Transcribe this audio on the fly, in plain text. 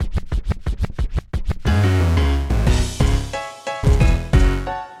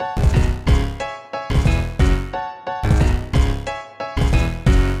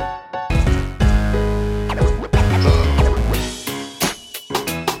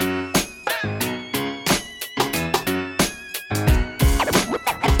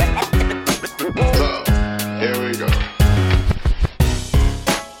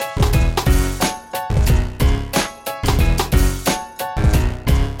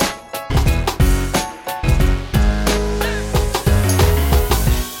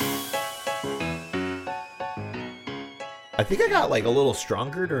think I got like a little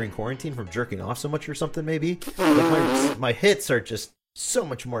stronger during quarantine from jerking off so much or something. Maybe like my hits are just so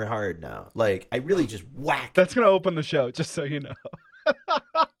much more hard now. Like I really just whack. That's gonna open the show, just so you know.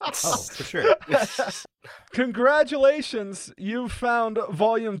 Oh, for sure. Congratulations, you've found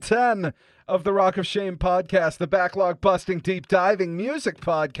volume 10 of the Rock of Shame podcast, the backlog busting, deep diving music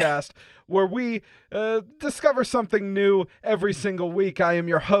podcast, where we discover something new every single week. I am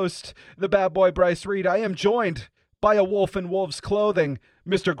your host, the bad boy Bryce Reed. I am joined by a wolf in wolf's clothing,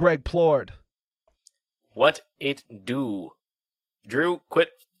 Mr. Greg Plord. What it do? Drew, quit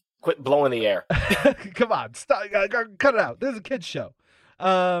blowing the air. Come on, stop, cut it out. This is a kid's show.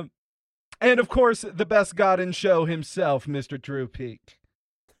 And of course, the best god in show himself, Mr. Drew Peak.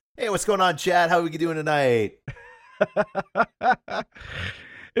 Hey, what's going on, Chad? How are we doing tonight?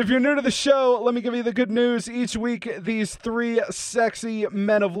 If you're new to the show, let me give you the good news. Each week, these three sexy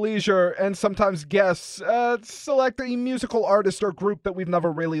men of leisure and sometimes guests select a musical artist or group that we've never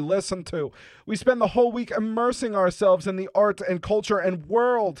really listened to. We spend the whole week immersing ourselves in the art and culture and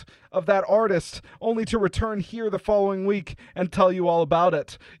world of that artist, only to return here the following week and tell you all about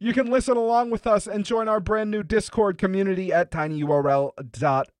it. You can listen along with us and join our brand new Discord community at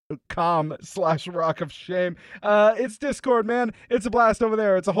tinyurl.com/Rock of Shame. It's Discord, man. It's a blast over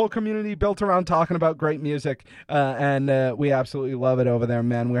there. It's a whole community built around talking about great music, and we absolutely love it over there,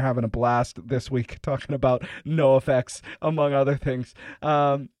 man. We're having a blast this week talking about NoFX, among other things.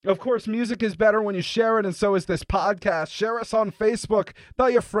 Of course, music is better when you share it, and so is this podcast. Share us on Facebook. Tell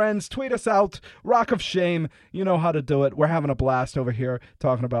your friends. Tweet us out. Rock of Shame. You know how to do it. We're having a blast over here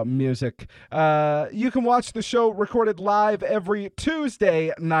talking about music. You can watch the show recorded live every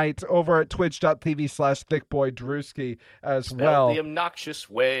Tuesday night over at twitch.tv/thickboydrewski as well. The obnoxious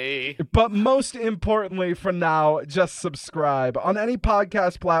way. But most importantly for now, just subscribe on any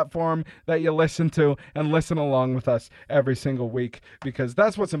podcast platform that you listen to and listen along with us every single week, because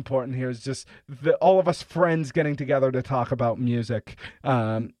that's what's important here, is just all of us friends getting together to talk about music.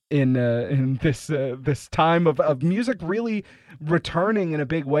 In this time of music really returning in a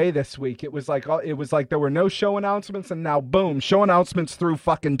big way this week. It was like there were no show announcements, and now boom, show announcements through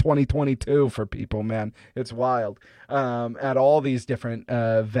fucking 2022 for people, man. It's wild. At all these different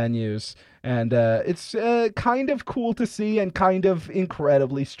venues. And it's kind of cool to see and kind of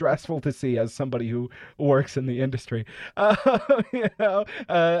incredibly stressful to see as somebody who works in the industry, at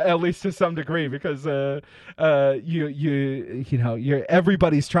least to some degree, because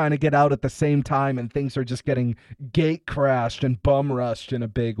everybody's trying to get out at the same time, and things are just getting gate crashed and bum rushed in a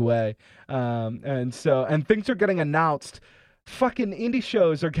big way. And things are getting announced. Fucking indie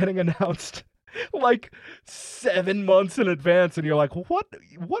shows are getting announced like 7 months in advance, and you're like, what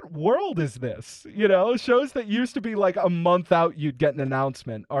world is this? Shows that used to be like a month out you'd get an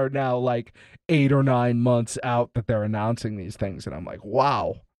announcement are now like 8 or 9 months out that they're announcing these things, and I'm like,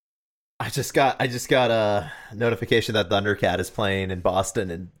 wow. I just got a notification that Thundercat is playing in Boston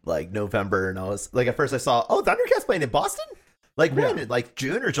in like November, and I was like, at first I saw, Thundercat's playing in Boston? Like when? Yeah. Like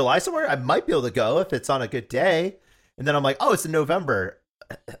June or July somewhere? I might be able to go if it's on a good day. And then I'm like, oh, it's in November.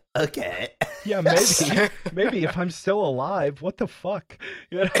 Okay. Yeah, maybe if I'm still alive, what the fuck?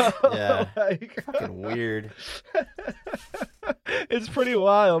 Yeah. Like, fucking weird. It's pretty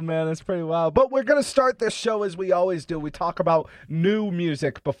wild, man. It's pretty wild. But we're going to start this show as we always do. We talk about new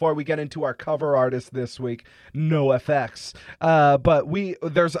music before we get into our cover artist this week, NoFX. But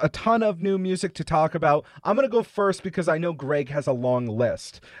there's a ton of new music to talk about. I'm going to go first because I know Greg has a long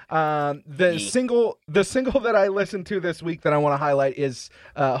list. The single that I listened to this week that I want to highlight is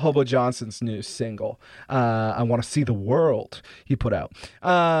Hobo Johnson's new single. I Want to See the World, he put out.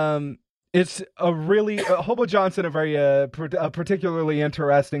 It's a really Hobo Johnson, a very particularly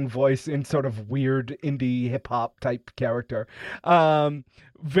interesting voice in sort of weird indie hip hop type character.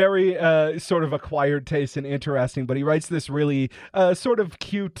 Very sort of acquired taste and interesting, but he writes this really sort of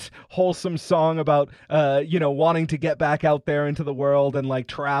cute, wholesome song about wanting to get back out there into the world and like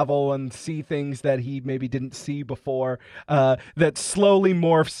travel and see things that he maybe didn't see before. That slowly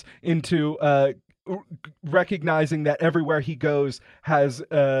morphs into recognizing that everywhere he goes has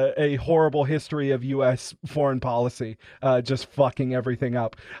a horrible history of U.S. foreign policy, just fucking everything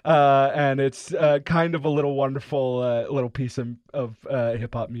up. And it's kind of a little wonderful little piece of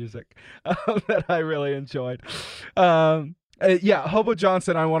hip-hop music that I really enjoyed. Hobo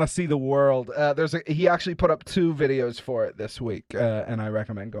Johnson, I Want to See the World. He actually put up 2 videos for it this week, and I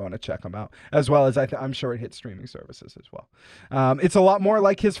recommend going to check them out, as well as I'm sure it hit streaming services as well. It's a lot more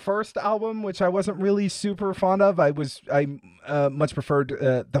like his first album, which I wasn't really super fond of. I much preferred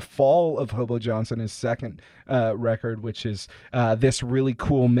The Fall of Hobo Johnson, his second record, which is this really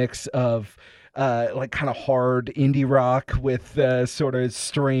cool mix of like kind of hard indie rock with sort of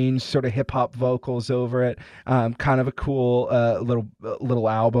strange sort of hip hop vocals over it. Kind of a cool little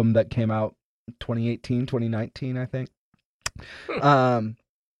album that came out 2018, 2019, I think.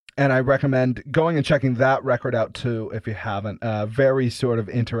 And I recommend going and checking that record out too if you haven't. Very sort of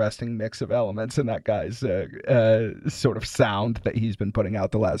interesting mix of elements in that guy's sort of sound that he's been putting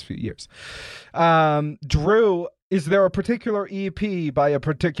out the last few years. Drew, is there a particular EP by a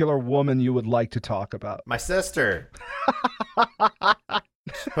particular woman you would like to talk about? My sister.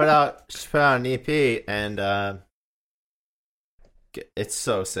 She put out an EP, and it's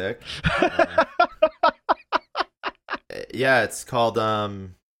so sick. Yeah, it's called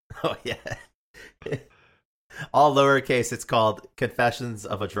oh yeah, all lowercase. It's called Confessions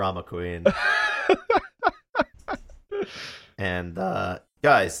of a Drama Queen. And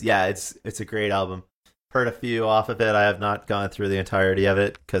guys, yeah, it's a great album. Heard a few off of it. I have not gone through the entirety of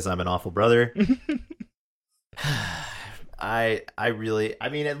it because I'm an awful brother. I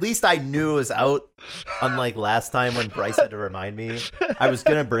mean, at least I knew it was out, unlike last time when Bryce had to remind me. I was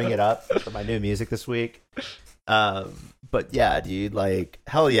gonna bring it up for my new music this week. But yeah, dude, like,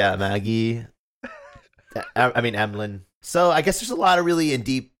 hell yeah, Maggie. I mean, Emlyn. So I guess there's a lot of really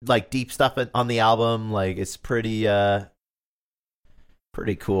deep stuff on the album. Like, it's pretty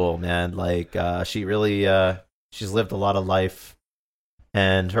cool, man. Like, she really, she's lived a lot of life,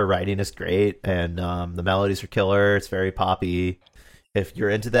 and her writing is great, and the melodies are killer. It's very poppy. If you're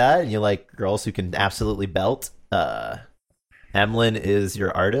into that and you like girls who can absolutely belt, Emlyn is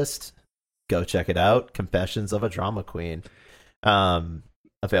your artist. Go check it out. Confessions of a Drama Queen.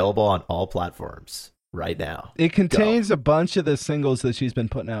 Available on all platforms right now. It contains a bunch of the singles that she's been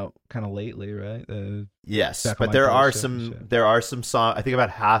putting out kind of lately, right? Yes, but there are some songs. I think about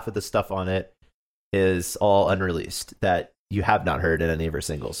half of the stuff on it is all unreleased that you have not heard in any of her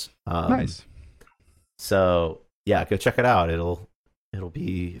singles. Nice. So yeah, go check it out. It'll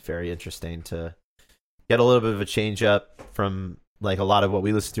be very interesting to get a little bit of a change up from like a lot of what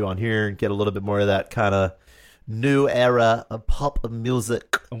we listen to on here, and get a little bit more of that kind of new era of pop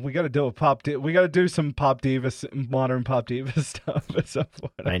music. We got to do we got to do some pop diva, modern pop diva stuff at some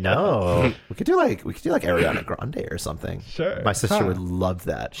point. I know. we could do like Ariana Grande or something. Sure. My sister would love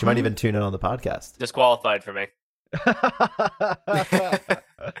that. She might even tune in on the podcast. Disqualified for me.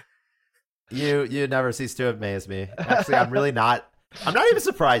 You never cease to amaze me. Actually, I'm not even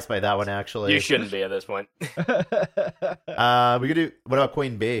surprised by that one, actually. You shouldn't be at this point. We could do, what about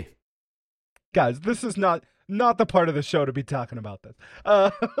Queen Bee? Guys, this is not the part of the show to be talking about this.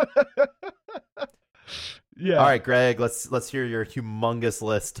 Yeah. All right, Greg, let's hear your humongous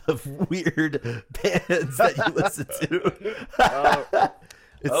list of weird bands that you listen to.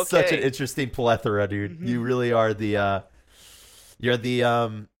 It's such an interesting plethora, dude. Mm-hmm. You really are you're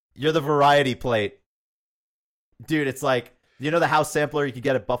the variety plate. Dude, it's like, you know the house sampler you could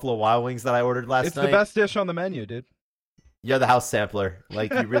get at Buffalo Wild Wings that I ordered last night? It's the best dish on the menu, dude. You're the house sampler.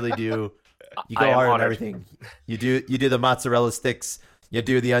 Like, you really do. You go hard on everything. You do the mozzarella sticks. You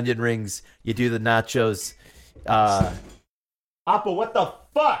do the onion rings. You do the nachos. Appa, what the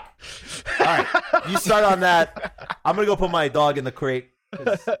fuck? All right, you start on that. I'm gonna go put my dog in the crate.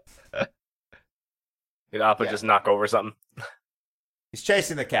 Did Appa just knock over something? He's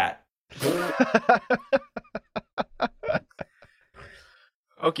chasing the cat.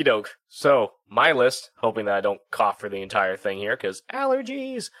 Okie doke. So, my list, hoping that I don't cough for the entire thing here, because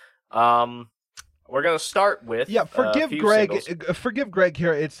allergies. We're gonna start with forgive Greg. singles. Forgive Greg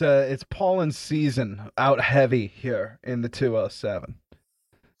here. It's pollen season out heavy here in the 207.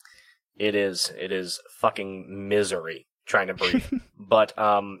 It is fucking misery trying to breathe. But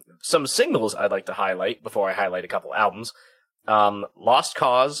some singles I'd like to highlight before I highlight a couple albums. Lost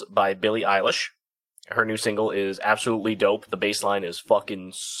Cause by Billie Eilish. Her new single is absolutely dope. The bass line is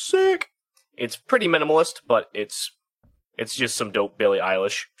fucking sick. It's pretty minimalist, but it's just some dope Billie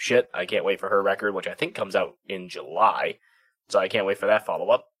Eilish shit. I can't wait for her record, which I think comes out in July. So I can't wait for that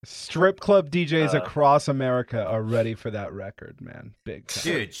follow-up. Strip club DJs across America are ready for that record, man. Big time.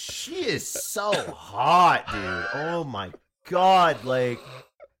 Dude, she is so hot, dude. Oh my god. Like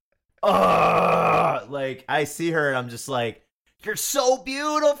I see her and I'm just like, you're so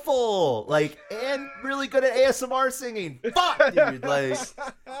beautiful. Like, and really good at ASMR singing. Fuck, dude. Like,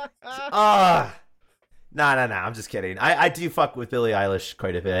 No, I'm just kidding. I do fuck with Billie Eilish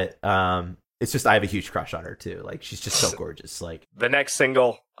quite a bit. It's just I have a huge crush on her too. Like, she's just so gorgeous. Like, the next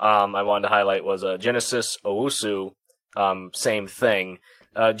single I wanted to highlight was Genesis Owusu. Same thing.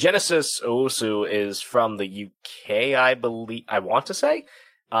 Genesis Owusu is from the UK, I believe. I want to say.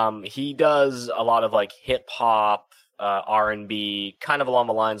 He does a lot of like hip hop, R&B, kind of along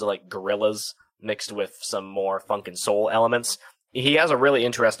the lines of like Gorillaz. mixed with some more funk and soul elements. He has a really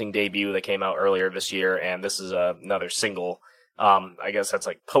interesting debut that came out earlier this year, and this is another single. I guess that's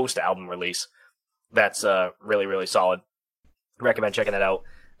like post-album release. That's really, really solid. Recommend checking that out.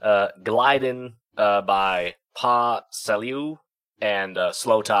 Glidin' by Pa Saliu and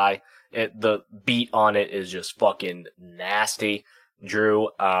Slow Tie. The beat on it is just fucking nasty. Drew,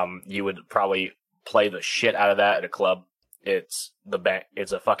 you would probably play the shit out of that at a club. It's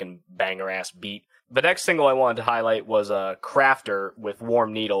a fucking banger-ass beat. The next single I wanted to highlight was Crafter with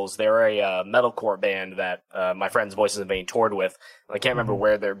Warm Needles. They're a metalcore band that my friends Voices in Vain toured with. I can't remember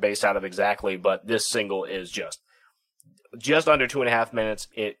where they're based out of exactly, but this single is just under 2.5 minutes.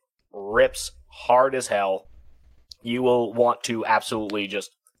 It rips hard as hell. You will want to absolutely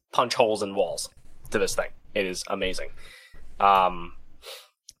just punch holes in walls to this thing. It is amazing.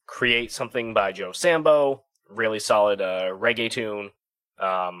 Create Something by Joe Sambo. Really solid reggae tune.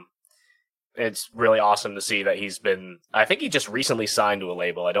 It's really awesome to see that I think he just recently signed to a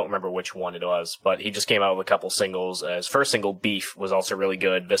label. I don't remember which one it was, but he just came out with a couple singles. His first single, Beef, was also really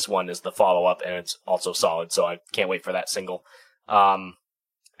good. This one is the follow-up, and it's also solid, so I can't wait for that single. I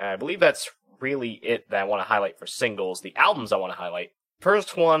believe that's really it that I want to highlight for singles. The albums I want to highlight.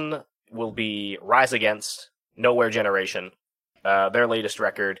 First one will be Rise Against, Nowhere Generation, their latest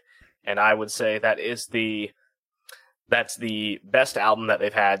record, and I would say that's the best album that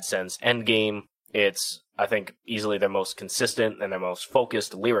they've had since Endgame. It's, I think, easily their most consistent and their most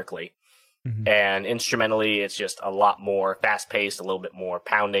focused lyrically. Mm-hmm. And instrumentally, it's just a lot more fast-paced, a little bit more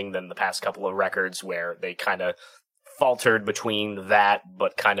pounding than the past couple of records where they kind of faltered between that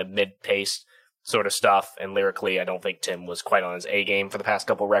but kind of mid-paced sort of stuff. And lyrically, I don't think Tim was quite on his A-game for the past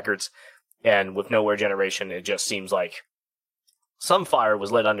couple records. And with Nowhere Generation, it just seems like some fire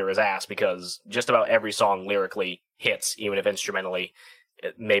was lit under his ass, because just about every song lyrically hits, even if instrumentally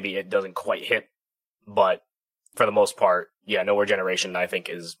maybe it doesn't quite hit. But for the most part, yeah, Nowhere Generation, I think,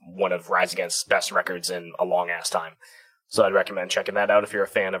 is one of Rise Against's best records in a long-ass time. So I'd recommend checking that out if you're a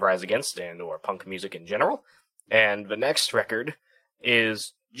fan of Rise Against and or punk music in general. And the next record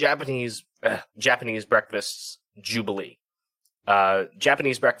is Japanese Breakfast's Jubilee.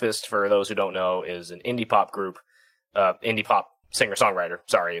 Japanese Breakfast, for those who don't know, is an indie pop group, indie pop singer-songwriter.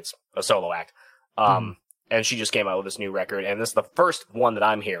 Sorry, it's a solo act. And she just came out with this new record, and this is the first one that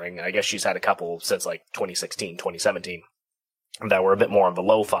I'm hearing. I guess she's had a couple since like 2016, 2017, that were a bit more of the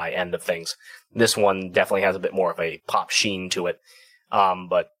lo-fi end of things. This one definitely has a bit more of a pop sheen to it.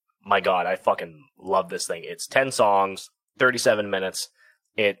 But my God, I fucking love this thing. It's 10 songs, 37 minutes.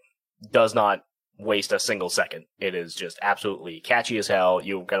 It does not waste a single second. It is just absolutely catchy as hell.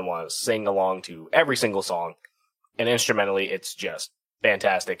 You're going to want to sing along to every single song. And instrumentally, it's just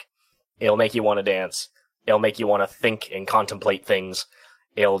fantastic. It'll make you want to dance. It'll make you want to think and contemplate things.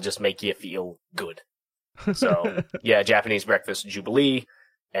 It'll just make you feel good. So, yeah, Japanese Breakfast Jubilee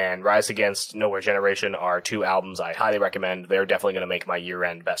and Rise Against Nowhere Generation are two albums I highly recommend. They're definitely going to make my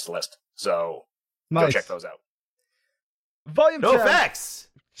year-end best list. So, nice. Go check those out. Volume 10. No facts!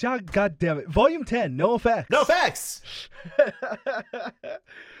 God damn it. Volume 10, no effects. No facts!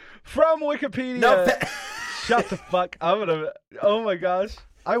 From Wikipedia. No Shut the fuck. Oh my gosh.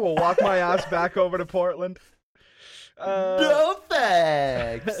 I will walk my ass back over to Portland. No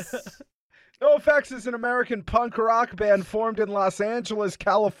facts! NoFX is an American punk rock band formed in Los Angeles,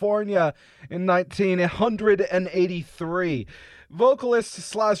 California in 1983. Vocalist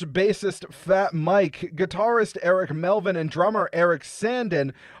 / bassist Fat Mike, guitarist Eric Melvin, and drummer Eric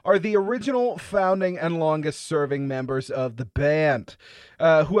Sandin are the original founding and longest-serving members of the band,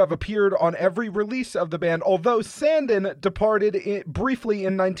 who have appeared on every release of the band, although Sandin departed briefly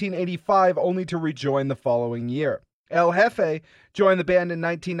in 1985 only to rejoin the following year. El Jefe joined the band in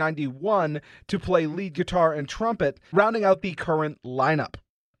 1991 to play lead guitar and trumpet, rounding out the current lineup.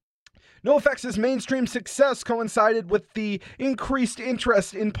 NoFX's mainstream success coincided with the increased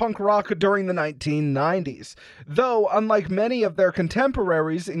interest in punk rock during the 1990s, though, unlike many of their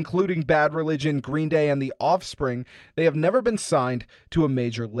contemporaries, including Bad Religion, Green Day, and The Offspring, they have never been signed to a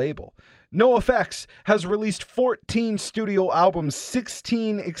major label. NoFX has released 14 studio albums,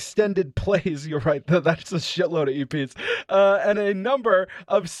 16 extended plays, you're right, that's a shitload of EPs, and a number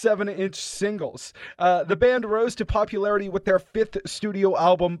of 7-inch singles. The band rose to popularity with their 5th studio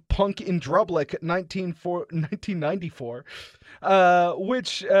album, Punk in Drublic, 1994,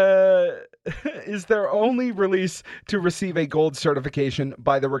 which is their only release to receive a gold certification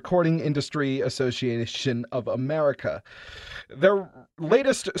by the Recording Industry Association of America. Their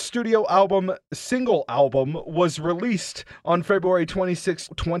latest studio album, single album, was released on February 26,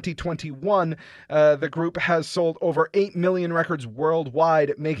 2021. The group has sold over 8 million records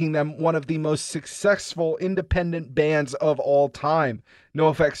worldwide, making them one of the most successful independent bands of all time.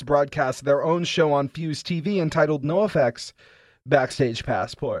 NoFX broadcasts their own show on Fuse TV entitled NoFX Backstage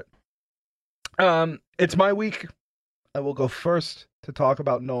Passport. It's my week. I will go first to talk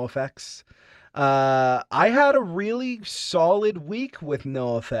about NoFX. I had a really solid week with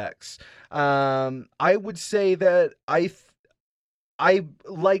NoFX. I would say that I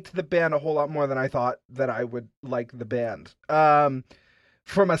liked the band a whole lot more than I thought that I would like the band. From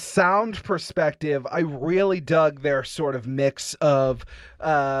a sound perspective, I really dug their sort of mix of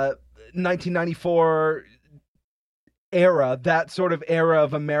 1994 era, that sort of era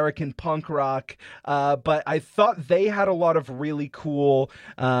of American punk rock, but I thought they had a lot of really cool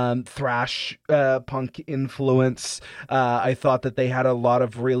thrash punk influence. I thought that they had a lot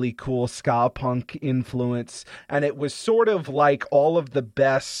of really cool ska punk influence, and it was sort of like all of the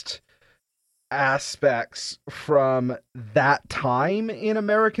best aspects from that time in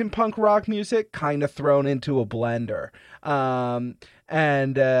American punk rock music kind of thrown into a blender.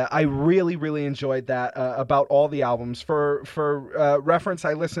 And I really, really enjoyed that about all the albums. For reference,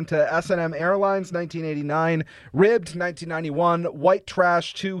 I listened to S&M Airlines, 1989, Ribbed, 1991, White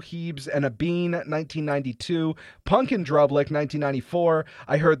Trash, 2 Hebes and a Bean, 1992, Punk and Drublick, 1994,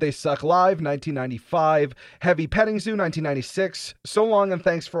 I Heard They Suck Live, 1995, Heavy Petting Zoo, 1996, So Long and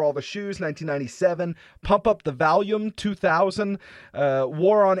Thanks for All the Shoes, 1997, Pump Up the Volume, 2000,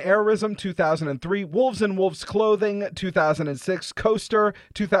 War on Airism, 2003, Wolves in Wolves Clothing, 2006, Coaster,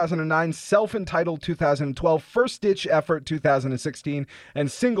 2009, Self-Entitled, 2012, First Ditch Effort, 2016,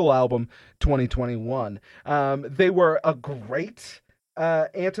 and Single Album, 2021. They were a great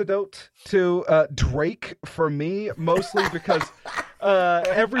antidote to Drake for me, mostly because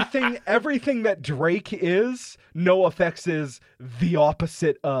everything that Drake is, NoFX is the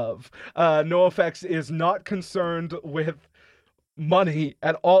opposite of. NoFX is not concerned with money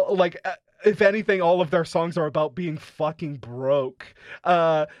at all. Like, if anything, all of their songs are about being fucking broke.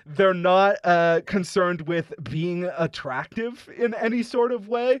 They're not concerned with being attractive in any sort of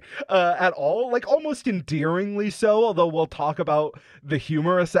way at all. Like, almost endearingly so, although we'll talk about the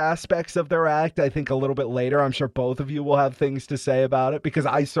humorous aspects of their act, I think, a little bit later. I'm sure both of you will have things to say about it, because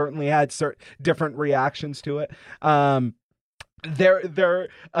I certainly had different reactions to it. They're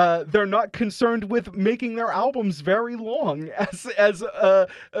not concerned with making their albums very long, as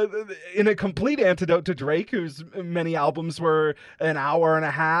in a complete antidote to Drake, whose many albums were an hour and a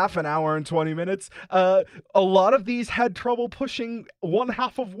half, an hour and 20 minutes. A lot of these had trouble pushing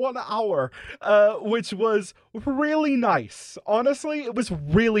 1/2 of 1 hour, which was really nice. Honestly, it was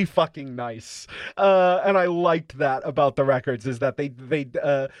really fucking nice, and I liked that about the records, is that they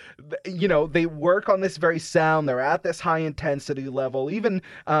work on this very sound. They're at this high intensity level. Even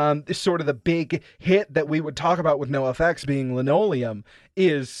sort of the big hit that we would talk about with NoFX being Linoleum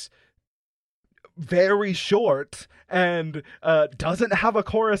is very short and doesn't have a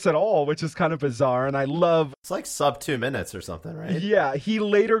chorus at all, which is kind of bizarre. And I love, it's like sub 2 minutes or something, right? Yeah, he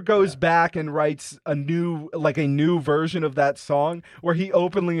later goes back and writes a new version of that song, where he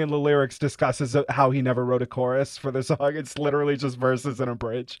openly in the lyrics discusses how he never wrote a chorus for the song. It's literally just verses and a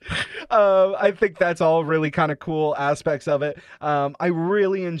bridge. I think that's all really kind of cool aspects of it. I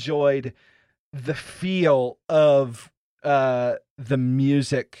really enjoyed the feel of the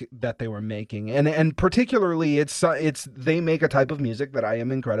music that they were making, and particularly it's they make a type of music that I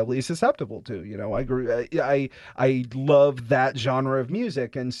am incredibly susceptible to. You know, I love that genre of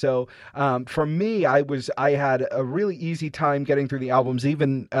music, and so for me, I had a really easy time getting through the albums,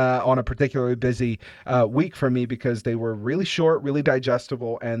 even on a particularly busy week for me, because they were really short, really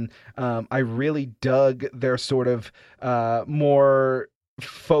digestible, and I really dug their sort of more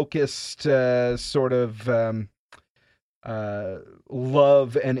focused sort of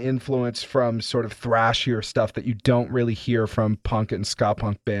love and influence from sort of thrashier stuff that you don't really hear from punk and ska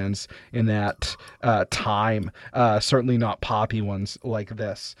punk bands in that time. Certainly not poppy ones like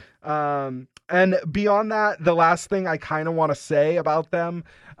this. And beyond that, the last thing I kind of want to say about them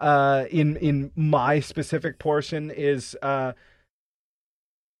in my specific portion is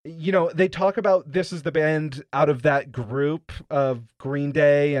they talk about this is the band out of that group of Green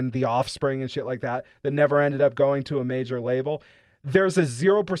Day and The Offspring and shit like that never ended up going to a major label. There's a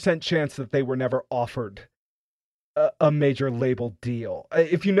 0% chance that they were never offered a major label deal.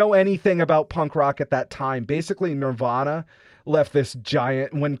 If you know anything about punk rock at that time, basically Nirvana left this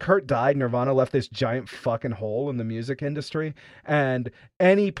giant, when Kurt died, Nirvana left this giant fucking hole in the music industry. And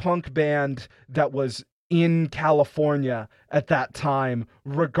any punk band that was in California at that time,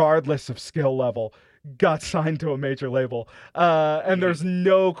 regardless of skill level, got signed to a major label. And there's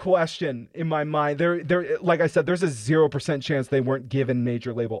no question in my mind, there, like I said, there's a 0% chance they weren't given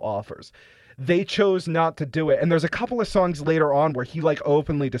major label offers. They chose not to do it. And there's a couple of songs later on where he like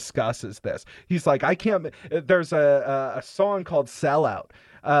openly discusses this. He's like, there's a song called Sellout,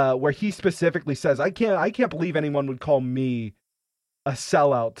 where he specifically says, I can't believe anyone would call me a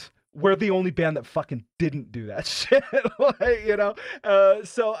sellout. We're the only band that fucking didn't do that shit. Like, you know?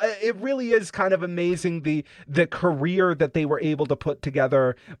 So it really is kind of amazing the career that they were able to put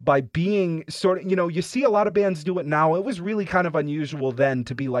together by being sort of, you know, you see a lot of bands do it now. It was really kind of unusual then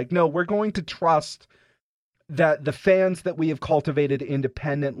to be like, no, we're going to trust that the fans that we have cultivated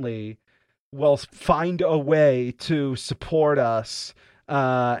independently will find a way to support us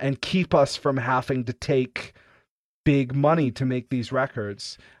and keep us from having to take big money to make these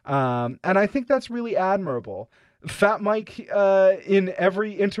records. And I think that's really admirable. Fat Mike, in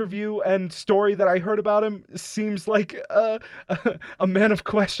every interview and story that I heard about him, seems like a man of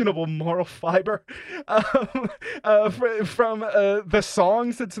questionable moral fiber. From the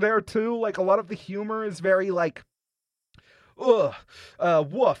songs, it's there too. Like, a lot of the humor is very like, woof,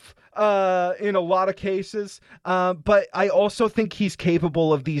 in a lot of cases. But I also think he's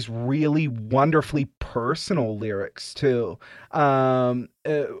capable of these really wonderfully personal lyrics too.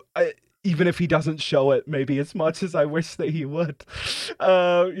 Even if he doesn't show it maybe as much as I wish that he would,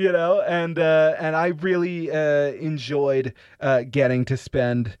 you know, and I really enjoyed getting to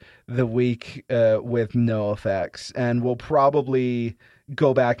spend the week with NoFX, and we'll probably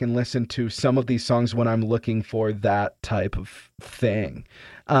go back and listen to some of these songs when I'm looking for that type of thing.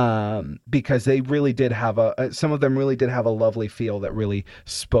 Because they really did have some of them really did have a lovely feel that really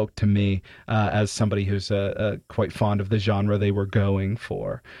spoke to me as somebody who's quite fond of the genre they were going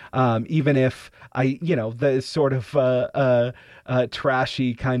for. Even if the sort of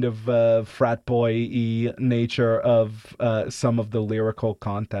trashy kind of frat boy-y nature of some of the lyrical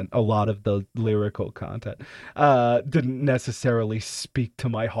content, a lot of the lyrical content, didn't necessarily speak to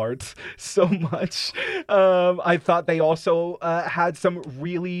my heart so much. I thought they also had some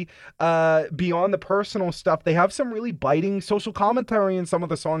really, beyond the personal stuff, they have some really biting social commentary in some of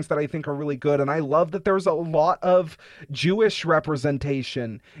the songs that I think are really good. And I love that there's a lot of Jewish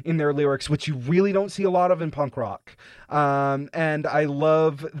representation in their lyrics, which you really don't see a lot of in punk rock. And I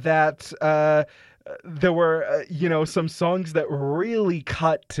love that there were, some songs that really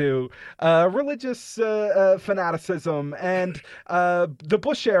cut to religious fanaticism and the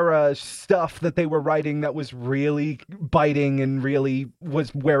Bush era stuff that they were writing that was really biting and really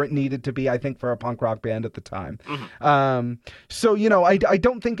was where it needed to be, I think, for a punk rock band at the time. Mm-hmm. So, I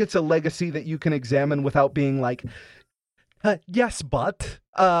don't think it's a legacy that you can examine without being like, yes, but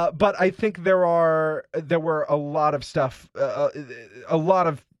I think there were a lot of stuff, a lot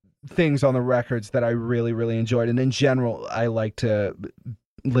of things on the records that I really, really enjoyed. And in general, I liked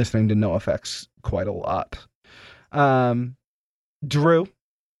listening to NoFX quite a lot. Drew,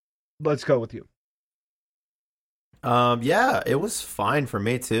 let's go with you. Yeah, it was fine for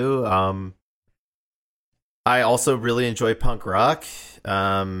me too. I also really enjoy punk rock.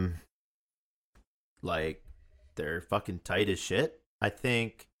 Like, they're fucking tight as shit, I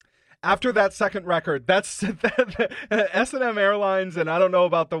think. After that second record, that's S&M Airlines, and I don't know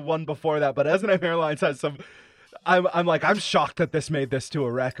about the one before that, but S&M Airlines has some. I'm shocked that this made this to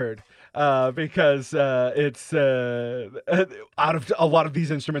a record, because it's out of a lot of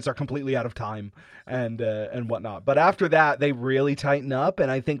these instruments are completely out of time and whatnot. But after that, they really tighten up, and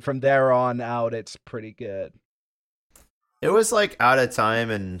I think from there on out, it's pretty good. It was like out of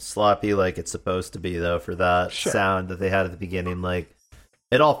time and sloppy, like it's supposed to be, though, for that sound that they had at the beginning. Like,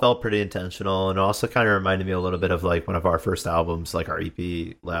 it all felt pretty intentional, and also kind of reminded me a little bit of like one of our first albums, like our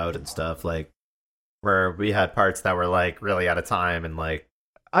EP Loud and stuff, like where we had parts that were like really out of time. And like,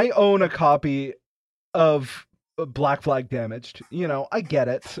 I own a copy of Black Flag Damaged, I get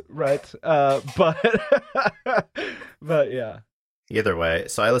it, right? But yeah. Either way,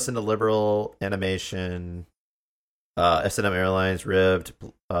 so I listened to Liberal, Animation, S&M Airlines, Ribbed,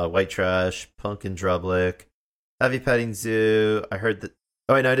 White Trash, Punk and Drublick, Heavy Petting Zoo. I heard that.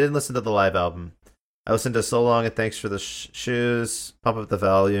 Oh, wait, no, I didn't listen to the live album. I listened to So Long and Thanks for the Shoes, Pump Up the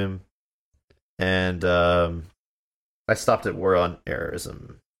Volume, and I stopped at War on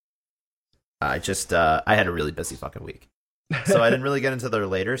Airism. I had a really busy fucking week. So I didn't really get into their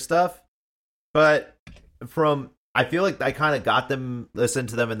later stuff. But I feel like I kind of got them, listened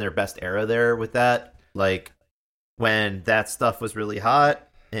to them in their best era there with that. Like, when that stuff was really hot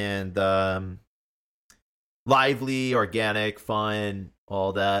and lively, organic, fun,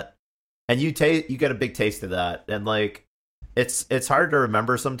 all that. And you get a big taste of that. And like it's hard to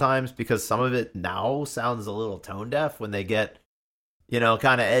remember sometimes because some of it now sounds a little tone deaf when they get,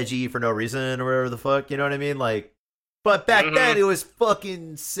 kind of edgy for no reason or whatever the fuck, you know what I mean? Like, but back then it was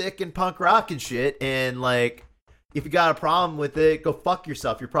fucking sick and punk rock and shit. And like, if you got a problem with it, go fuck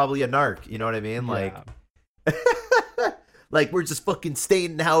yourself. You're probably a narc, you know what I mean? Like, like we're just fucking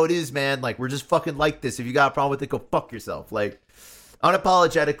stating how it is, man. Like, we're just fucking like this. If you got a problem with it, go fuck yourself. Like,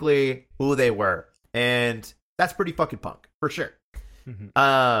 unapologetically who they were. And that's pretty fucking punk, for sure.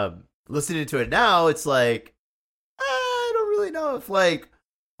 Listening to it now, it's like, I don't really know if, like,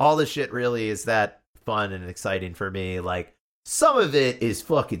 all the shit really is that fun and exciting for me. Like, some of it is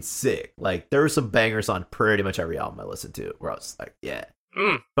fucking sick. Like, there were some bangers on pretty much every album I listened to where I was like, yeah.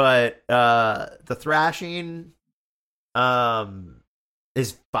 But the thrashing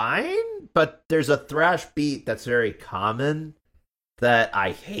is fine, but there's a thrash beat that's very common that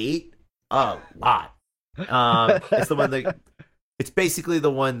I hate a lot. It's the one that it's basically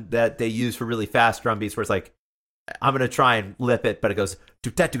the one that they use for really fast drum beats where it's like, I'm gonna try and lip it, but it goes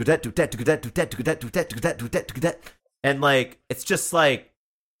and like it's just like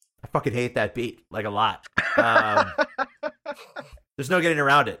I fucking hate that beat like a lot. There's no getting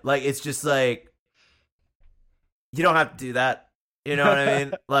around it. Like it's just like you don't have to do that. You know what I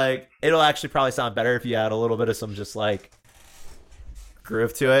mean? Like it'll actually probably sound better if you add a little bit of some just like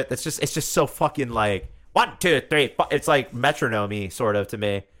groove to it. It's just so fucking like 1, 2, 3, 4. It's like metronome-y sort of to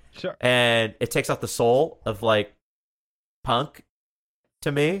me. Sure. And it takes out the soul of like punk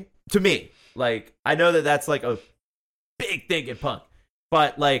to me. Like I know that that's like a big thing in punk,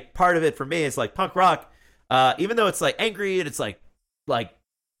 but like part of it for me is like punk rock. Even though it's like angry and it's like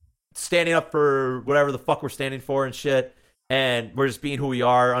standing up for whatever the fuck we're standing for and shit, and we're just being who we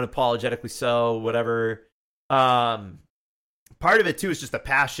are, unapologetically so, whatever. Part of it too is just the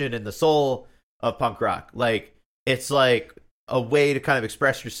passion and the soul of punk rock. Like it's like a way to kind of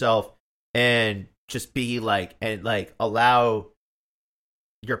express yourself and just be like and like allow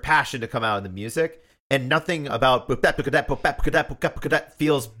your passion to come out in the music. And nothing about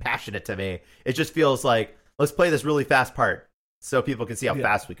feels passionate to me. It just feels like let's play this really fast part so people can see how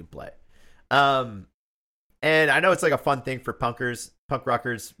fast we can play. And I know it's like a fun thing for punk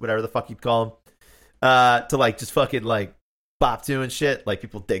rockers, whatever the fuck you'd call them, to like just fucking like bop to and shit. Like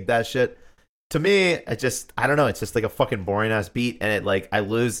people dig that shit. To me, I don't know. It's just like a fucking boring ass beat, and it like it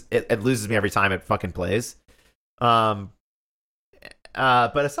loses me every time it fucking plays. But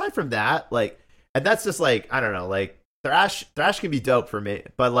aside from that, like, and that's just like I don't know, like thrash can be dope for me,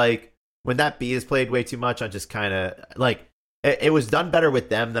 but like when that beat is played way too much, I just kind of like it was done better with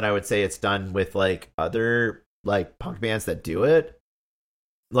them than I would say it's done with like other like punk bands that do it.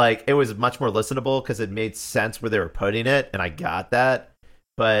 Like it was much more listenable because it made sense where they were putting it, and I got that.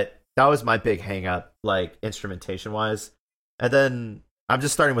 But that was my big hang up, like instrumentation wise. And then I'm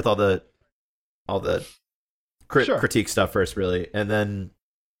just starting with all the critique stuff first, really, and then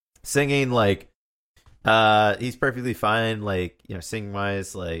singing like he's perfectly fine, like singing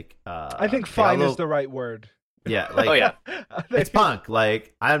wise, like I think fine is the right word. Yeah, like oh yeah, it's punk.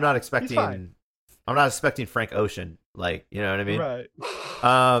 Like I'm not expecting Frank Ocean, like you know what I mean, right?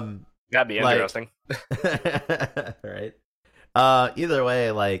 That'd be interesting, right? Either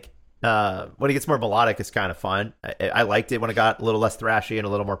way, like when it gets more melodic, it's kind of fun. I liked it when it got a little less thrashy and a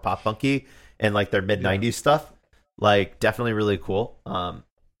little more pop punky and like their mid '90s stuff. Like definitely really cool.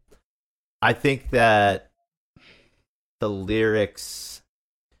 I think that the lyrics,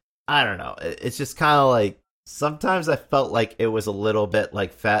 I don't know. It's just kind of like sometimes I felt like it was a little bit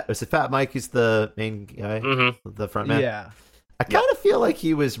like Was it Fat Mike who's the main guy, the front man? Yeah. I kind of feel like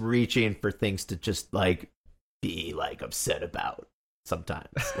he was reaching for things to just like be like upset about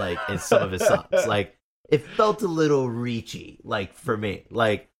sometimes, like in some of his songs. Like it felt a little reachy, like for me,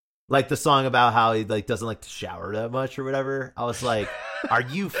 like the song about how he like doesn't like to shower that much or whatever. I was like, are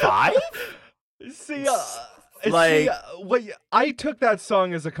you 5? See, I took that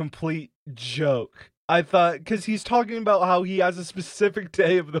song as a complete joke. I thought, because he's talking about how he has a specific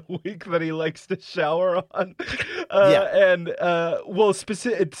day of the week that he likes to shower on. And,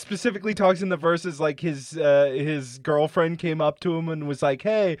 it specifically talks in the verses like his girlfriend came up to him and was like,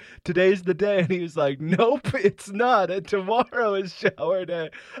 hey, today's the day. And he was like, nope, it's not. And tomorrow is shower day.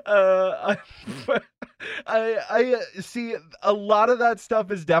 I see a lot of that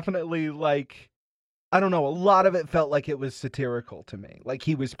stuff is definitely like, I don't know. A lot of it felt like it was satirical to me. Like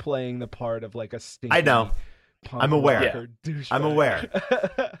he was playing the part of like a stinky, punk I'm aware. rocker douchebag. I'm aware.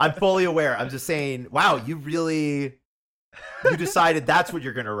 I'm fully aware. I'm just saying, wow, you decided that's what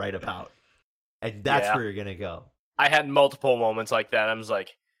you're going to write about. And that's where you're going to go. I had multiple moments like that. I was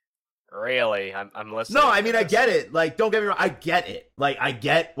like, really? I'm listening. No, I mean, I get it. Like, don't get me wrong. I get it. Like, I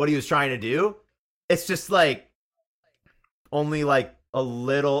get what he was trying to do. It's just like, only like a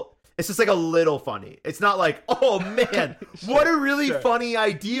little, it's just like a little funny. It's not like, oh man, what a really funny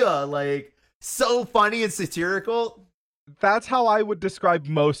idea. Like, so funny and satirical. That's how I would describe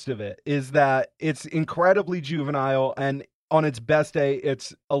most of it, is that it's incredibly juvenile, and on its best day,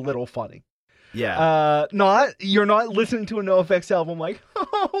 it's a little funny. Yeah. You're not listening to a NoFX album like,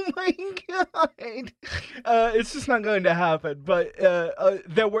 oh my god. It's just not going to happen. But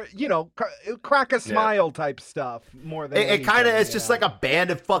there were, crack a smile type stuff more than it kind of, it's just like a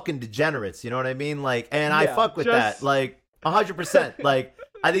band of fucking degenerates, you know what I mean? Like, and I fuck with that, like 100%. Like,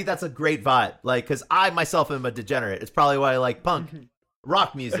 I think that's a great vibe. Like, because I myself am a degenerate. It's probably why I like punk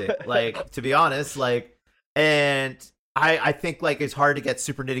rock music. Like, to be honest, like, and I think like it's hard to get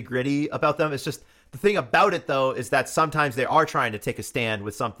super nitty gritty about them. It's just the thing about it though is that sometimes they are trying to take a stand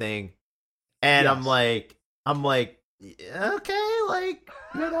with something, and I'm like, okay, like,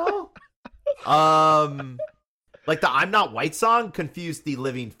 like the "I'm Not White" song confused the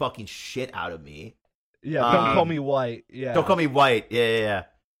living fucking shit out of me. Yeah, don't call me white. Yeah, don't call me white. Yeah.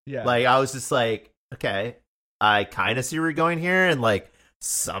 Like, I was just like, okay, I kind of see where you're going here, and like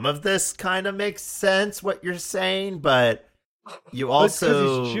some of this kind of makes sense what you're saying, but you also,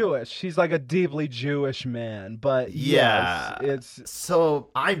 because he's Jewish. He's like a deeply Jewish man, but yeah, yes, it's so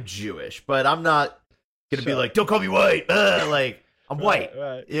I'm Jewish, but I'm not gonna be like, don't call me white. Like, I'm white.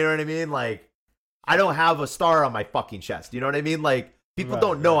 Right. You know what I mean? Like, I don't have a star on my fucking chest. You know what I mean? Like, people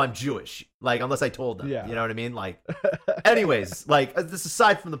don't know I'm Jewish, like, unless I told them. Yeah. You know what I mean? Like, anyways, like, this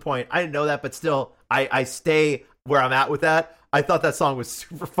aside from the point, I didn't know that, but still, I stay where I'm at with that. I thought that song was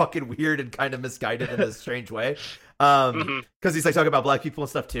super fucking weird and kind of misguided in a strange way. Because he's like talking about black people and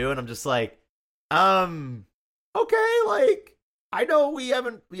stuff too, and I'm just like, okay, like, I know we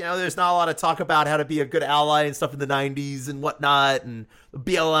haven't, there's not a lot of talk about how to be a good ally and stuff in the 90s and whatnot, and the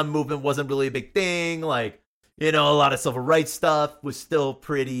BLM movement wasn't really a big thing. Like, a lot of civil rights stuff was still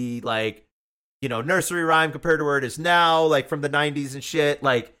pretty, like, nursery rhyme compared to where it is now, like, from the 90s and shit.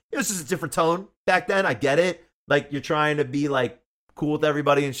 Like, it was just a different tone back then. I get it. Like, you're trying to be, like, cool with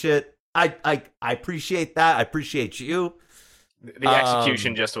everybody and shit. I appreciate that. I appreciate you. The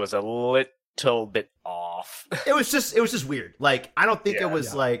execution just was a little bit off. It was just weird. Like, I don't think it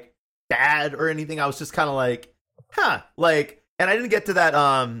was, like, bad or anything. I was just kind of like, huh. Like, and I didn't get to that,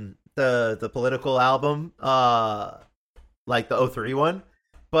 the political album, like the 03 one.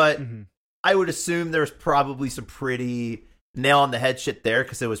 But I would assume there's probably some pretty nail on the head shit there,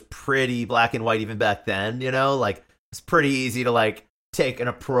 because it was pretty black and white even back then, like, it's pretty easy to like take an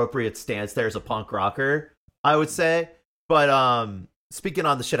appropriate stance there as a punk rocker, I would say. But speaking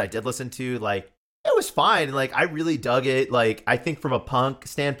on the shit I did listen to, like, it was fine. Like, I really dug it. Like, I think from a punk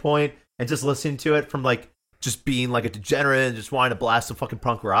standpoint, and just listening to it from like just being like a degenerate and just wanting to blast some fucking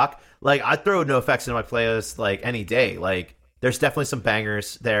punk rock, like, I'd throw NoFX into my playlist like any day. Like, there's definitely some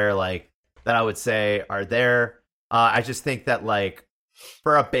bangers there, like, that I would say are there. I just think that, like,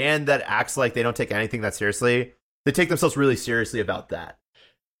 for a band that acts like they don't take anything that seriously, they take themselves really seriously about that.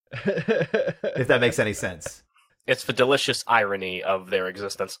 If that makes any sense. It's the delicious irony of their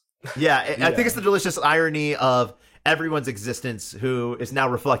existence. Yeah, I think it's the delicious irony of everyone's existence who is now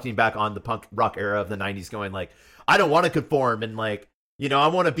reflecting back on the punk rock era of the 90s, going like, I don't want to conform, and like, I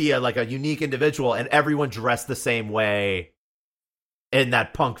want to be a unique individual, and everyone dressed the same way in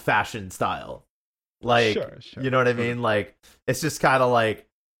that punk fashion style. Like, sure. You know what I mean? Like, it's just kind of like,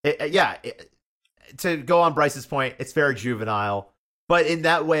 to go on Bryce's point, it's very juvenile, but in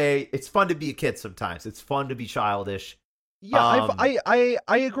that way, it's fun to be a kid sometimes. It's fun to be childish. Yeah, I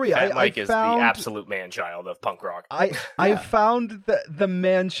agree. Mike is found the absolute man-child of punk rock. I found the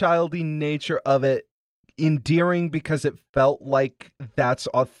man-childy nature of it endearing, because it felt like that's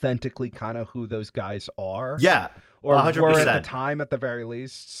authentically kind of who those guys are. Yeah. Or 100%. were at the time, at the very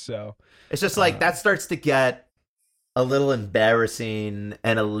least. So it's just like, that starts to get a little embarrassing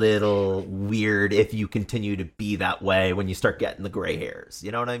and a little weird if you continue to be that way when you start getting the gray hairs.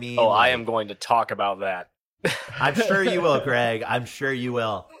 You know what I mean? Oh, I am going to talk about that. I'm sure you will, Greg. I'm sure you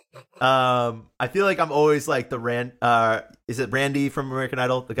will. I feel like I'm always like is it Randy from American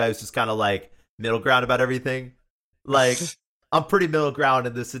Idol? The guy who's just kind of like middle ground about everything. Like, I'm pretty middle ground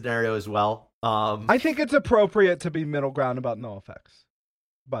in this scenario as well. I think it's appropriate to be middle ground about NoFX,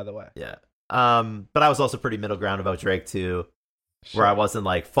 by the way. Yeah. But I was also pretty middle ground about Drake too, where I wasn't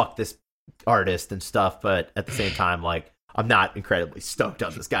like, fuck this artist and stuff, but at the same time, like, I'm not incredibly stoked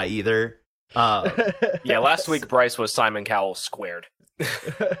on this guy either. Yeah, last week Bryce was Simon Cowell squared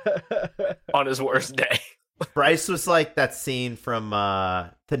on his worst day. Bryce was like that scene from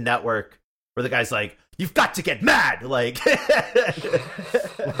The Network where the guy's like, "You've got to get mad!" Like,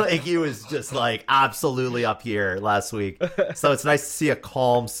 like he was just like absolutely up here last week. So it's nice to see a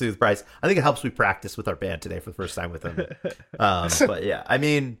calm, soothed Bryce. I think it helps we practice with our band today for the first time with him. But yeah, I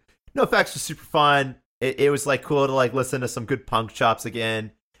mean, NoFX was super fun. It was like cool to like listen to some good punk chops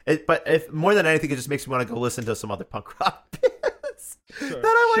again. But if more than anything, it just makes me want to go listen to some other punk rock bands that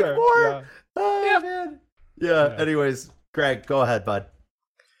I like more. Yeah. Oh man. Yeah. Anyways, Greg, go ahead, bud.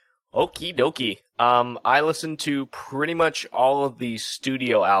 Okie dokie. I listened to pretty much all of the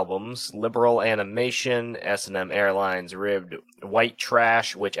studio albums: Liberal Animation, S&M Airlines, Ribbed, White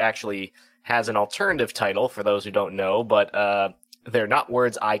Trash, which actually has an alternative title for those who don't know, but they're not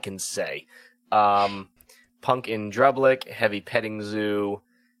words I can say. Punk in Drublic, Heavy Petting Zoo,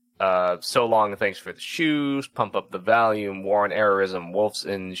 So Long, Thanks for the Shoes, Pump Up the Volume, War on Errorism, Wolves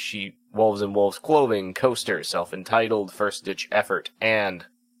in Wolves Clothing, Coaster, Self-Entitled, First Ditch Effort, and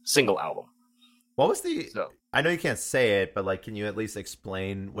single album. What was the? I know you can't say it, but like, can you at least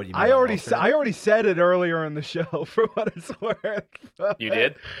explain what you mean? I already said it earlier in the show. For what it's worth. You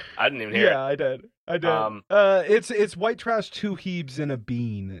did? I didn't even hear it. Yeah, I did. It's White Trash, Two Hebes and a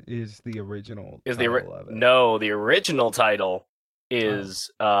Bean is the original. Title of it. No, the original title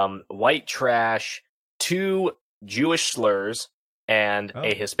is White Trash, Two Jewish Slurs, and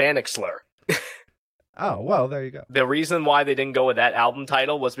a Hispanic Slur. Oh, well, there you go. The reason why they didn't go with that album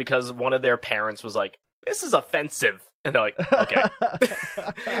title was because one of their parents was like, "This is offensive." And they're like, "Okay."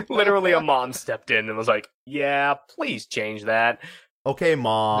 Literally, a mom stepped in and was like, "Yeah, please change that." Okay,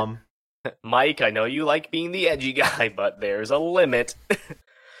 Mom. Mike, I know you like being the edgy guy, but there's a limit.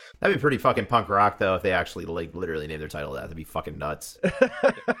 That'd be pretty fucking punk rock, though, if they actually like literally named their title that. That'd be fucking nuts.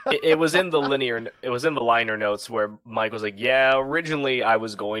 It was in the liner notes where Mike was like, "Yeah, originally I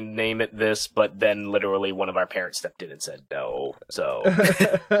was going to name it this, but then literally one of our parents stepped in and said no." So,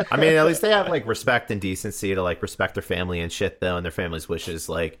 I mean, at least they have like respect and decency to like respect their family and shit, though, and their family's wishes.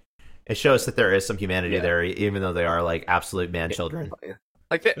 Like, it shows that there is some humanity there, even though they are like absolute man children.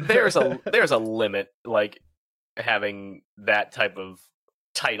 Like, there's a limit, like having that type of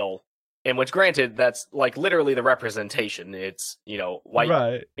title, in which, granted, that's like literally the representation. It's, white,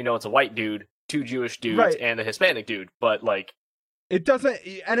 right. It's a white dude, two Jewish dudes, and a Hispanic dude, but like it doesn't,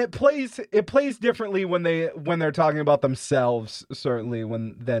 and it plays differently when they're talking about themselves, certainly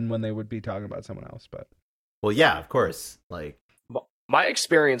than when they would be talking about someone else. But well, yeah, of course. Like, my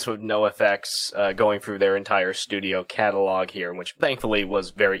experience with NoFX, going through their entire studio catalog here, which thankfully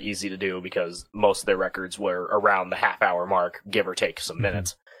was very easy to do because most of their records were around the half-hour mark, give or take some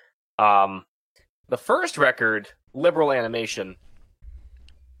minutes. The first record, Liberal Animation,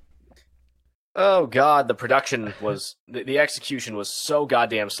 oh god, the production was, the execution was so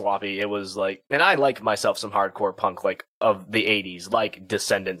goddamn sloppy. It was like, and I like myself some hardcore punk, like, of the 80s, like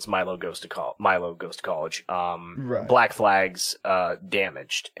Descendants, Milo Goes to College, right. Black Flags,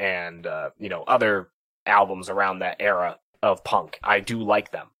 Damaged, and, other albums around that era of punk. I do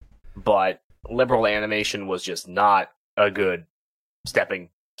like them, but Liberal Animation was just not a good stepping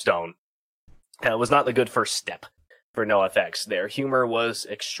stone. It was not the good first step for NoFX. Their humor was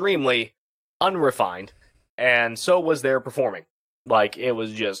extremely unrefined, and so was their performing. Like, it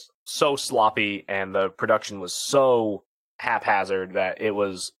was just so sloppy, and the production was so haphazard that it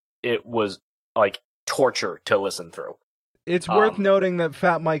was like torture to listen through. It's worth noting that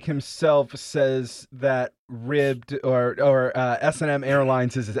Fat Mike himself says that Ribbed or S&M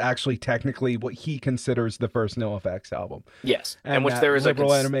Airlines is actually technically what he considers the first NoFX album. Yes, and which there is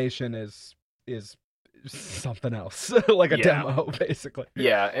Liberal Animation is something else, like a demo, basically.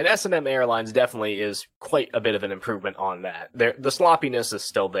 Yeah, and S&M Airlines definitely is quite a bit of an improvement on that. The sloppiness is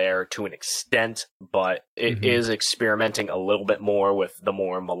still there to an extent, but it is experimenting a little bit more with the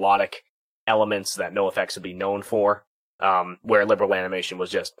more melodic elements that NoFX would be known for, where Liberal Animation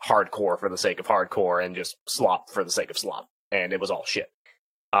was just hardcore for the sake of hardcore and just slop for the sake of slop, and it was all shit.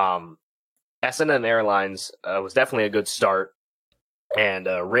 S&M Airlines was definitely a good start, and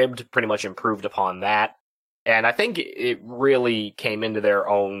Ribbed pretty much improved upon that. And I think it really came into their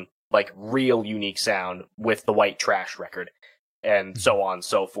own, like, real unique sound with the White Trash record, and so on and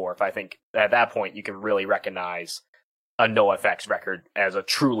so forth. I think at that point you can really recognize a NoFX record as a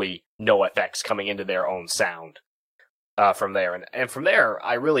truly NoFX coming into their own sound from there. And from there,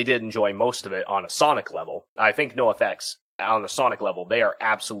 I really did enjoy most of it on a sonic level. I think NoFX, on a sonic level, they are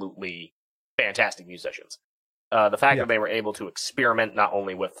absolutely fantastic musicians. The fact that they were able to experiment not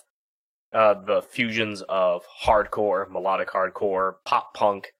only with the fusions of hardcore, melodic hardcore, pop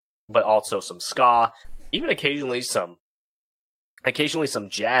punk, but also some ska, even occasionally some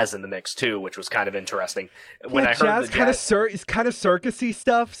jazz in the mix too, which was kind of interesting. When I heard jazz, the jazz, it's kind of circusy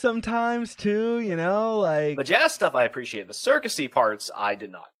stuff sometimes too. Like the jazz stuff, I appreciate. The circusy parts, I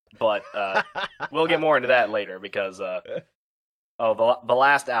did not. But we'll get more into that later because the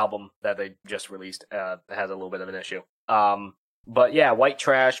last album that they just released has a little bit of an issue. But yeah, White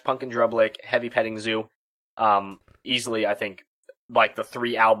Trash, Punk and Drublick, Heavy Petting Zoo, easily I think like the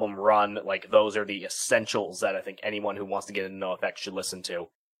 3-album run, like those are the essentials that I think anyone who wants to get into NoFX should listen to.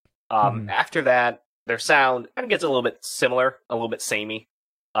 After that, their sound kind of gets a little bit similar, a little bit samey.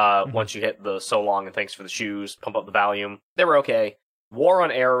 Once you hit the So Long and Thanks for the Shoes, Pump Up the Volume, they were okay. War on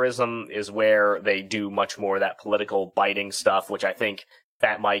Errorism is where they do much more of that political biting stuff, which I think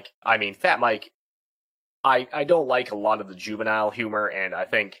Fat Mike, I don't like a lot of the juvenile humor, and I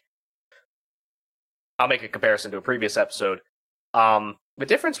think I'll make a comparison to a previous episode. The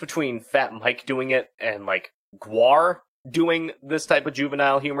difference between Fat Mike doing it and like Gwar doing this type of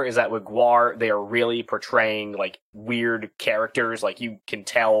juvenile humor is that with Gwar, they are really portraying like weird characters. Like you can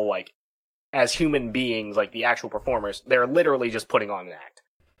tell, like as human beings, like the actual performers, they're literally just putting on an act.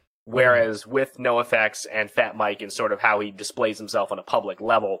 Whereas with NoFX and Fat Mike and sort of how he displays himself on a public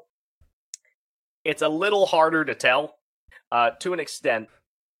level, it's a little harder to tell, to an extent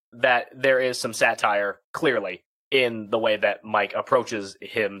that there is some satire, clearly, in the way that Mike approaches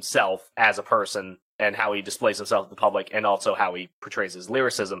himself as a person and how he displays himself to the public and also how he portrays his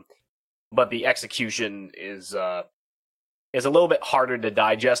lyricism. But the execution is a little bit harder to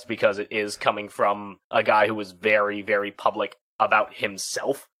digest because it is coming from a guy who is very, very public about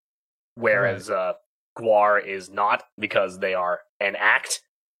himself, whereas Gwar is not because they are an act.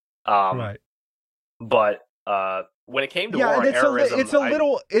 Right. But when it came to War on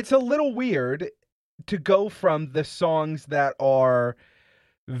Errorism, it's a little weird to go from the songs that are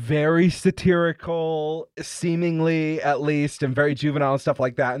very satirical, seemingly at least, and very juvenile and stuff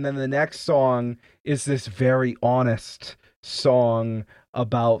like that, and then the next song is this very honest song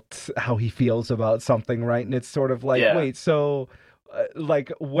about how he feels about something, right? And it's sort of like, wait, so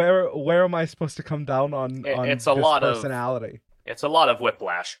like where am I supposed to come down on it's this personality? It's a lot of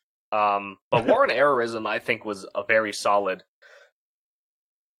whiplash. But War on Errorism, I think, was a very solid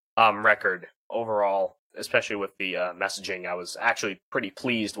record overall, especially with the messaging. I was actually pretty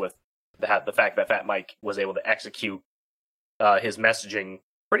pleased with the fact that Fat Mike was able to execute his messaging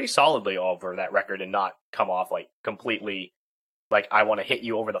pretty solidly over that record and not come off like completely like, I want to hit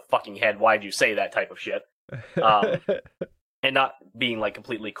you over the fucking head, why'd you say that type of shit. And not being like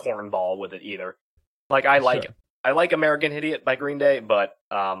completely cornball with it either. Like I like American Idiot by Green Day, but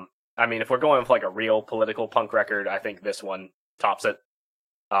I mean, if we're going with like a real political punk record, I think this one tops it.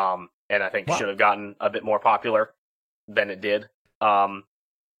 And I think should have gotten a bit more popular than it did.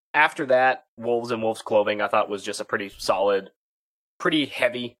 After that, Wolves in Wolves Clothing I thought was just a pretty solid, pretty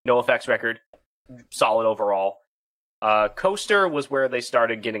heavy NoFX record. Solid overall. Coaster was where they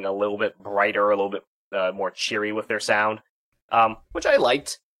started getting a little bit brighter, a little bit more cheery with their sound, which I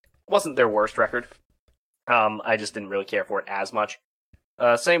liked. Wasn't their worst record. I just didn't really care for it as much.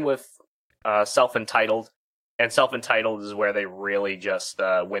 Same with Self-Entitled. And Self-Entitled is where they really just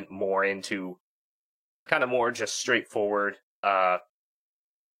went more into kind of more just straightforward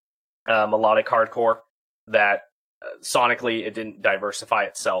melodic hardcore that sonically it didn't diversify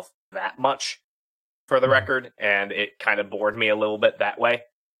itself that much for the record, and it kind of bored me a little bit that way.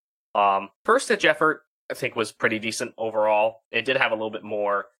 First Stitch Effort, I think, was pretty decent overall. It did have a little bit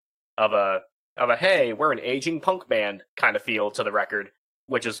more of a hey, we're an aging punk band kind of feel to the record,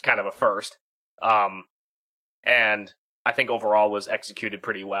 which is kind of a first. And I think overall was executed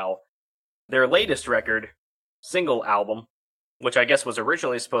pretty well. Their latest record, single album, which I guess was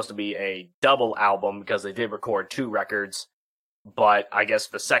originally supposed to be a double album because they did record 2 records, but I guess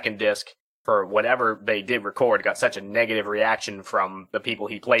the second disc, for whatever they did record, got such a negative reaction from the people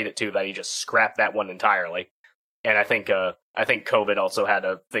he played it to that he just scrapped that one entirely. And I think COVID also had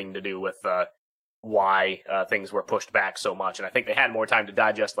a thing to do with why things were pushed back so much. And I think they had more time to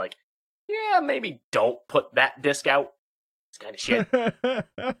digest, like, yeah, maybe don't put that disc out. It's kind of shit.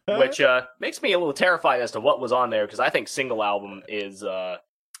 Which makes me a little terrified as to what was on there, because I think single album is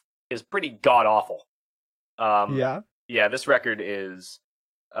pretty god-awful. Yeah, this record is,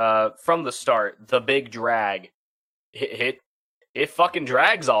 from the start, the big drag. It fucking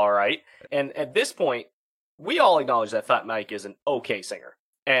drags alright. And at this point, we all acknowledge that Fat Mike is an okay singer.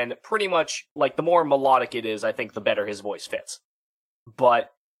 And pretty much, like, the more melodic it is, I think the better his voice fits.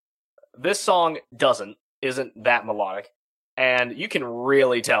 But this song isn't that melodic. And you can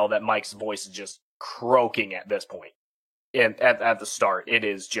really tell that Mike's voice is just croaking at this point. And at the start, it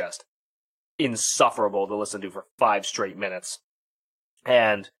is just insufferable to listen to for 5 straight minutes.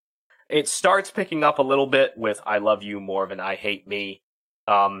 And it starts picking up a little bit with I Love You More Than I Hate Me.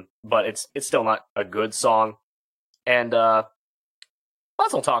 But it's still not a good song. And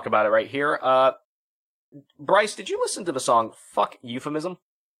let's all talk about it right here. Bryce, did you listen to the song Fuck Euphemism?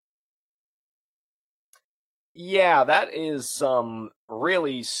 Yeah, that is some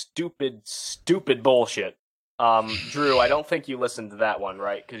really stupid bullshit. Drew, I don't think you listened to that one,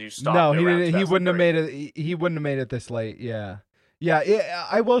 right? Because you stopped. No, he didn't. He wouldn't have made it. He wouldn't have made it this late. Yeah.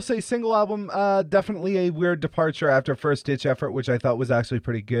 I will say, single album, definitely a weird departure after First Ditch Effort, which I thought was actually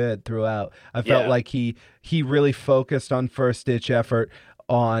pretty good throughout. I felt like he really focused on First Ditch Effort,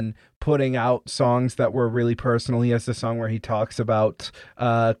 on putting out songs that were really personal. He has the song where he talks about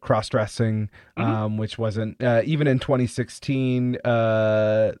cross-dressing, which wasn't, even in 2016,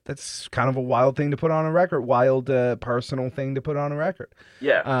 that's kind of a wild thing to put on a record, personal thing to put on a record.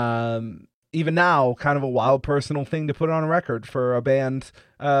 Yeah. Even now, kind of a wild personal thing to put on a record for a band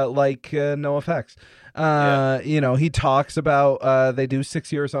like NoFX. He talks about they do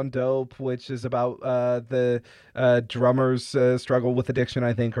 6 Years on Dope, which is about the drummer's struggle with addiction,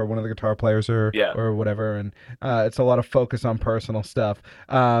 I think, or one of the guitar players or whatever. And it's a lot of focus on personal stuff.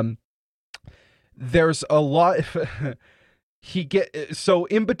 There's a lot. So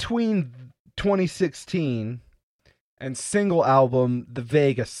in between 2016 and single album, the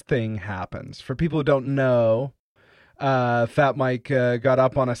Vegas thing happens. For people who don't know, Fat Mike got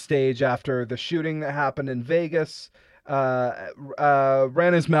up on a stage after the shooting that happened in Vegas,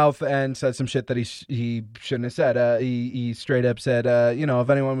 ran his mouth and said some shit that he shouldn't have said. He straight up said, if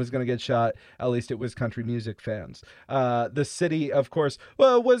anyone was going to get shot, at least it was country music fans. The city, of course,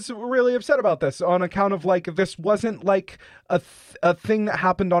 was really upset about this on account of, like, this wasn't like a thing that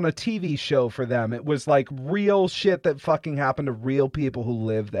happened on a TV show for them. It was like real shit that fucking happened to real people who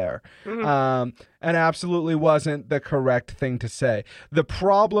live there. And absolutely wasn't the correct thing to say. The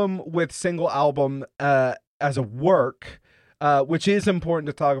problem with single album as a work, which is important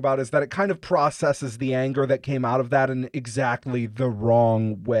to talk about, is that it kind of processes the anger that came out of that in exactly the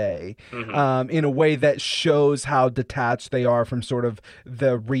wrong way, in a way that shows how detached they are from sort of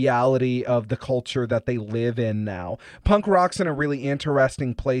the reality of the culture that they live in now. Punk rock's in a really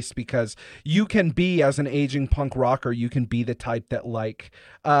interesting place because you can be, as an aging punk rocker, you can be the type that, like,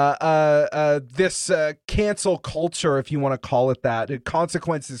 this cancel culture, if you want to call it that,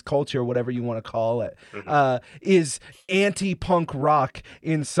 consequences culture, whatever you want to call it, is anti-punk rock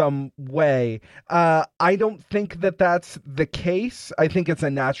in some way. I don't think that that's the case. I think it's a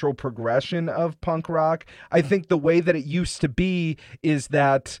natural progression of punk rock. I think the way that it used to be is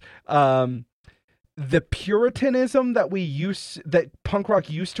that the Puritanism that punk rock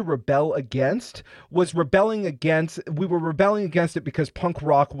used to rebel against we were rebelling against it because punk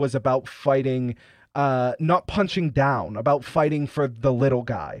rock was about fighting, not punching down, about fighting for the little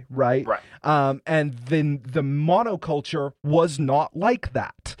guy, right? And then the monoculture was not like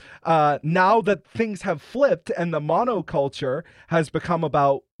that. Now that things have flipped and the monoculture has become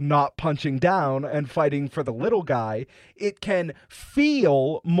about not punching down and fighting for the little guy, it can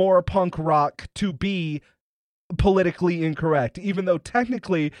feel more punk rock to be politically incorrect, even though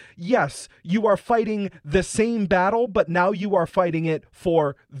technically, yes, you are fighting the same battle, but now you are fighting it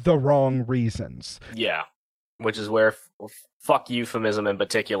for the wrong reasons. Yeah, which is where Fuck Euphemism in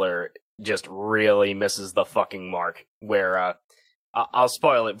particular just really misses the fucking mark, where I'll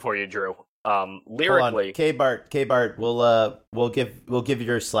spoil it for you, Drew. Lyrically, K-Bart, we'll give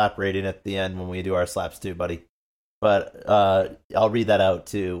your slap rating at the end when we do our slaps too, buddy. But I'll read that out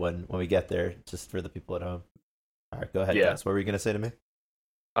too when we get there, just for the people at home. All right, go ahead, guys. What were you going to say to me?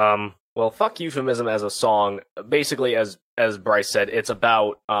 Well, Fuck Euphemism as a song, basically, as Bryce said, it's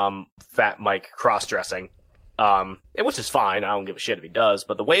about Fat Mike cross-dressing, which is fine. I don't give a shit if he does,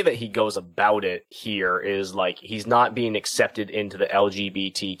 but the way that he goes about it here is, like, he's not being accepted into the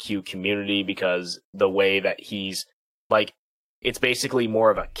LGBTQ community because the way that he's, like, it's basically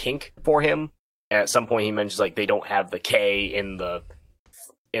more of a kink for him. At some point he mentions, like, they don't have the K in the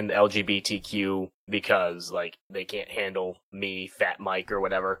LGBTQ because, like, they can't handle me, Fat Mike, or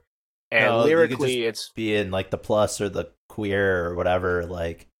whatever. And lyrically, it's being like the plus or the queer or whatever,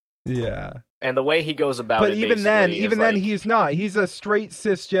 like, yeah. And the way he goes about but it, even then, he's not. He's a straight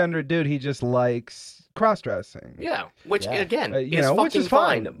cisgender dude. He just likes cross-dressing. Yeah, which again, which is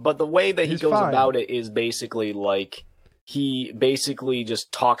fine. But the way that he goes about it is basically like he basically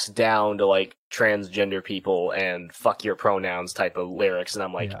just talks down to, like, transgender people and fuck your pronouns type of lyrics, and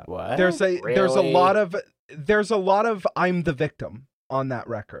I'm like, Yeah. What? There's a Really? lot of I'm the victim on that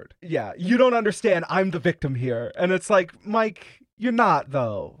record. Yeah, you don't understand. I'm the victim here, and it's like, Mike, you're not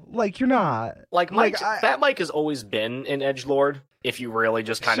though. Like, you're not. Like Like, Fat Mike has always been an edgelord. If you really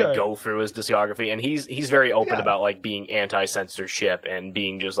just kind Sure. of go through his discography, and he's very open Yeah. about like being anti-censorship and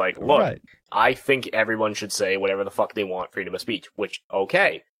being just like, look, Right. I think everyone should say whatever the fuck they want, freedom of speech, which,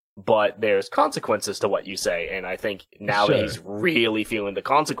 okay. But there's consequences to what you say, and I think now that Sure. he's really feeling the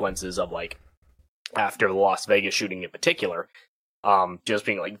consequences of, like, after the Las Vegas shooting in particular, just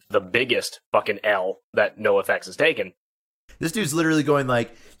being, like, the biggest fucking L that NoFX has taken. This dude's literally going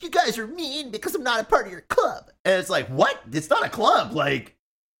like, "You guys are mean because I'm not a part of your club," and it's like, what? It's not a club. Like,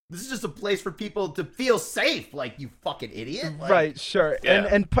 this is just a place for people to feel safe. Like, you fucking idiot. Like, Right, sure. Yeah.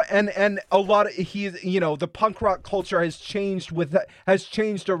 And a lot of the punk rock culture has changed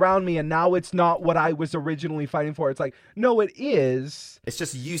around me, and now it's not what I was originally fighting for. It's like, no, it is. It's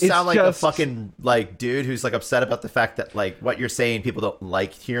just you It's sound like just- a fucking like dude who's like upset about the fact that like what you're saying people don't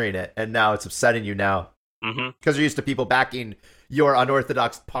like hearing it, and now it's upsetting you now Mm-hmm. because you're used to people backing your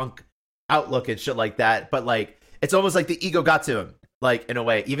unorthodox punk outlook and shit like that. But like, it's almost like the ego got to him, like, in a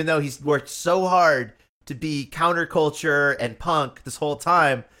way, even though he's worked so hard to be counterculture and punk this whole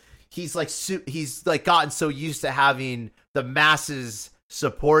time. He's like he's like gotten so used to having the masses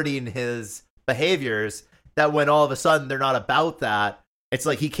supporting his behaviors that when all of a sudden they're not about that, it's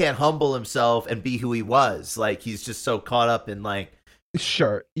like he can't humble himself and be who he was. Like, he's just so caught up in like,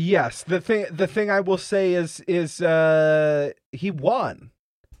 Sure. Yes. The thing I will say is he won.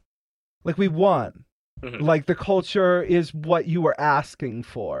 Like, we won. Mhm. Like, the culture is what you were asking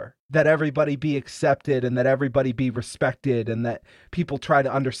for. That everybody be accepted and that everybody be respected and that people try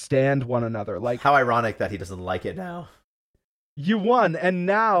to understand one another. Like, how ironic that he doesn't like it now. you won, and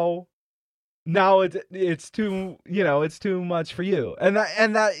now it's too, it's too much for you. And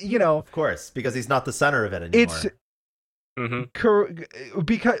that Of course, because he's not the center of it anymore. it's Mm-hmm.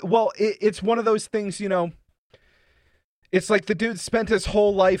 because, well, it's one of those things, it's like the dude spent his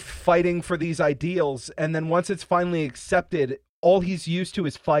whole life fighting for these ideals, and then once it's finally accepted, all he's used to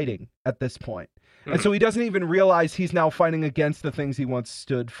is fighting at this point. And so he doesn't even realize he's now fighting against the things he once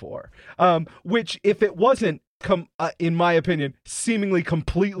stood for. Which, if it wasn't, in my opinion, seemingly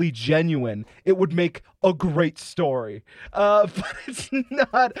completely genuine, it would make a great story. But it's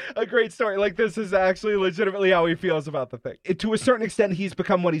not a great story. Like, this is actually legitimately how he feels about the thing. To a certain extent, he's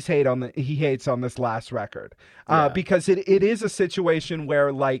become what he hates on this last record. Yeah. Because it is a situation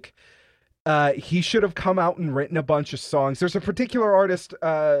where, like, he should have come out and written a bunch of songs. There's a particular artist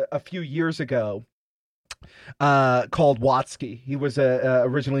a few years ago called Watsky. He was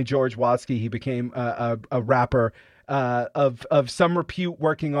originally George Watsky. He became a rapper of some repute,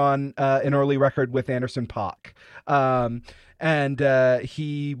 working on an early record with Anderson .Paak. And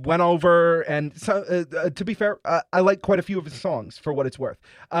he went over, and so, to be fair, I like quite a few of his songs for what it's worth,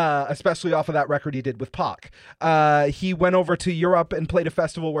 especially off of that record he did with Pac. He went over to Europe and played a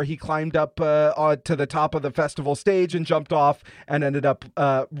festival where he climbed up to the top of the festival stage and jumped off and ended up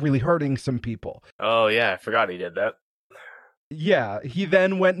really hurting some people. Oh yeah, I forgot he did that. Yeah, he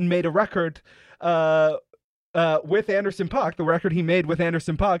then went and made a record with Anderson .Paak, the record he made with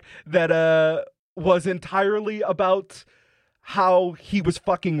Anderson .Paak, that was entirely about how he was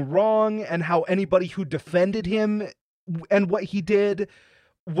fucking wrong and how anybody who defended him and what he did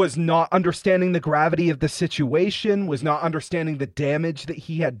was not understanding the gravity of the situation, was not understanding the damage that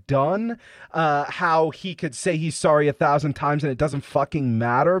he had done, how he could say he's sorry 1,000 times and it doesn't fucking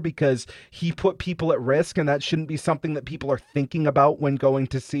matter because he put people at risk, and that shouldn't be something that people are thinking about when going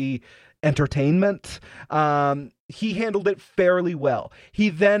to see entertainment. He handled it fairly well. He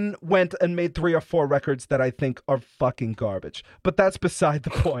then went and made 3 or 4 records that I think are fucking garbage. But that's beside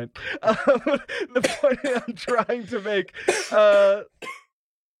the point. The point I'm trying to make...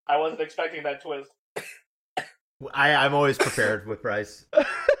 I wasn't expecting that twist. I'm always prepared with Bryce.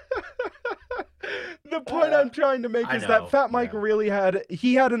 The point I'm trying to make I is know, that Fat Mike yeah. really had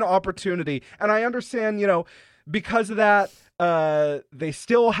an opportunity. And I understand, because of that, they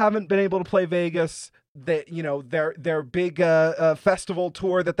still haven't been able to play Vegas. That their big festival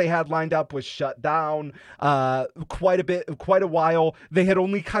tour that they had lined up was shut down quite a while. They had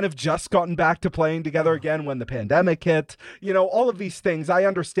only kind of just gotten back to playing together again when the pandemic hit. All of these things. I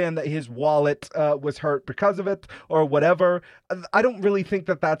understand that his wallet was hurt because of it or whatever. I don't really think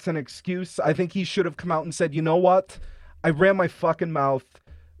that that's an excuse. I think he should have come out and said, you know what? I ran my fucking mouth.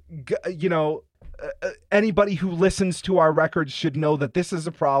 anybody who listens to our records should know that this is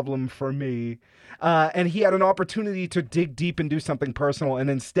a problem for me. And he had an opportunity to dig deep and do something personal, and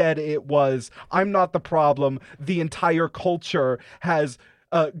instead it was, I'm not the problem. The entire culture has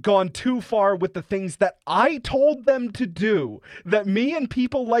gone too far with the things that I told them to do, that me and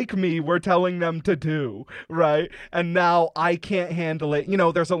people like me were telling them to do, right? And now I can't handle it. You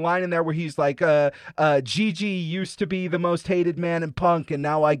know, there's a line in there where he's like, Gigi used to be the most hated man in punk, and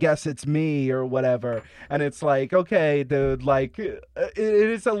now I guess it's me, or whatever. And it's like, okay, dude, like, it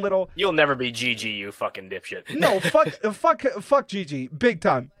is a little... You'll never be Gigi, you fucking dipshit. No, fuck Gigi, big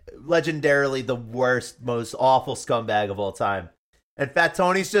time. Legendarily the worst, most awful scumbag of all time. And Fat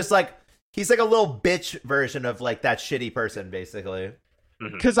Tony's just like, he's like a little bitch version of like that shitty person, basically.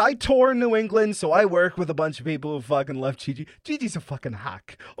 Because I tour New England, so I work with a bunch of people who fucking love Gigi. Gigi's a fucking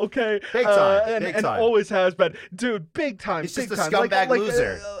hack, okay? Big time, and always has been. Dude, big time, he's big just a time. scumbag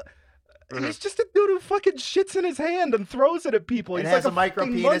loser. He's just a dude who fucking shits in his hand and throws it at people. And he's has like a micro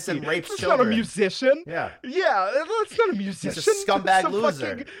fucking penis monkey. and rapes That's children. Not a musician. Yeah. Yeah, that's not a musician. He's a scumbag It's loser.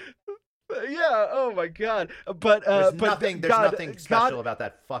 fucking... Yeah, oh my god. But there's but nothing special about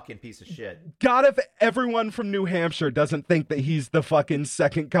that fucking piece of shit. God, if everyone from New Hampshire doesn't think that he's the fucking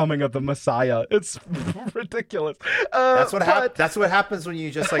second coming of the Messiah, it's ridiculous. That's what happens when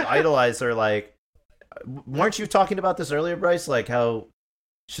you just like idolize or like. Weren't you talking about this earlier, Bryce? Like how you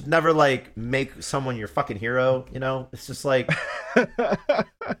should never like make someone your fucking hero. You know, it's just like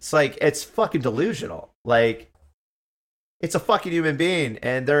it's fucking delusional. Like. It's a fucking human being,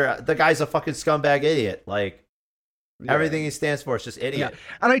 and the guy's a fucking scumbag idiot. Like everything he stands for is just idiot. Yeah.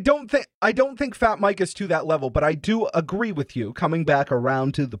 And I don't think Fat Mike is to that level, but I do agree with you, coming back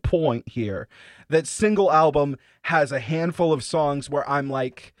around to the point here, that Single Album has a handful of songs where I'm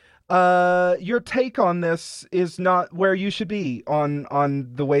like, your take on this is not where you should be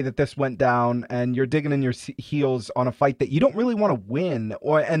on the way that this went down, and you're digging in your heels on a fight that you don't really want to win,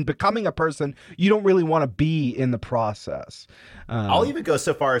 and becoming a person you don't really want to be in the process. I'll even go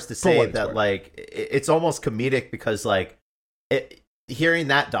so far as to say that like it's almost comedic because like hearing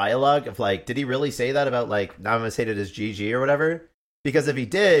that dialogue of like, did he really say that about like now I'm gonna say it as GG or whatever? Because if he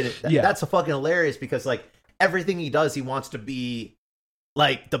did, that's a fucking hilarious because like everything he does he wants to be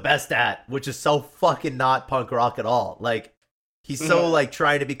like the best at, which is so fucking not punk rock at all. Like he's so like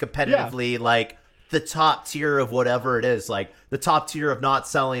trying to be competitively like the top tier of whatever it is, like the top tier of not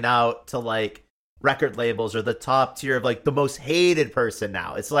selling out to like record labels or the top tier of like the most hated person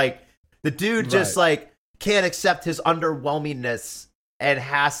now. It's like the dude just like can't accept his underwhelmingness and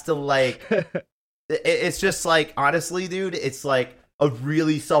has to like it's just like honestly, dude, it's like a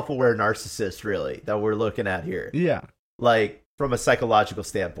really self-aware narcissist really that we're looking at here. Yeah. Like from a psychological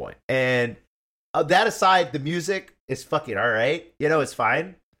standpoint. And that aside, the music is fucking all right. You know, it's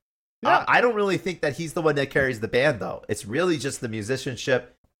fine. Yeah. I don't really think that he's the one that carries the band, though. It's really just the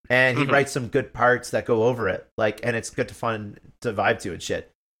musicianship, and he writes some good parts that go over it. Like, and it's good to fun to vibe to and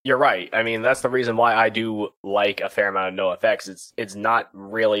shit. You're right. I mean, that's the reason why I do like a fair amount of NoFX. It's not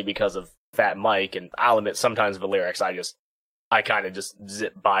really because of Fat Mike, and I'll admit sometimes the lyrics I kind of just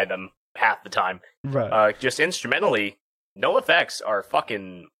zip by them half the time. Right. Just instrumentally, NoFX are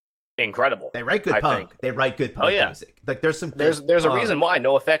fucking incredible. They write good punk. Think. They write good punk music. Like there's a reason why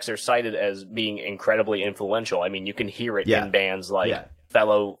NoFX are cited as being incredibly influential. I mean, you can hear it in bands like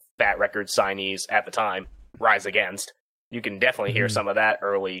fellow Fat Record signees at the time, Rise Against. You can definitely hear some of that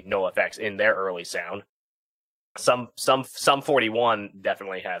early NoFX in their early sound. Some 41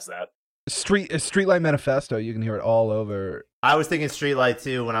 definitely has that. Streetlight Manifesto, you can hear it all over. I was thinking Streetlight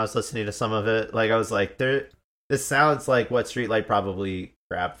too when I was listening to some of it. Like I was like, this sounds like what Streetlight probably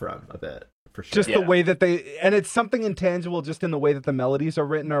grabbed from a bit, for sure. Just the way that and it's something intangible just in the way that the melodies are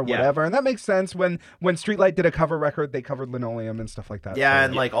written or whatever. And that makes sense. When Streetlight did a cover record, they covered Linoleum and stuff like that. Yeah, so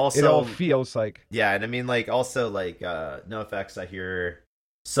and like also... it all feels like... Yeah, and I mean like also like NoFX, I hear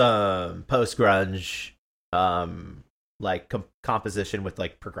some post-grunge like composition with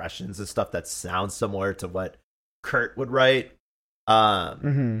like progressions and stuff that sounds similar to what Kurt would write.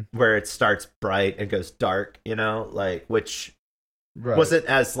 Where it starts bright and goes dark, you know, like which wasn't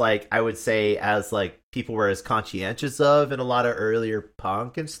as like I would say as like people were as conscientious of in a lot of earlier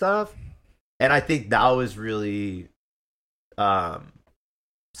punk and stuff. And I think that was really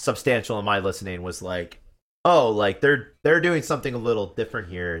substantial in my listening was like, oh, like they're doing something a little different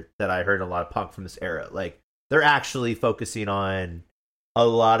here that I heard a lot of punk from this era. Like they're actually focusing on a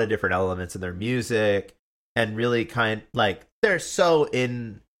lot of different elements in their music and really kind like they're so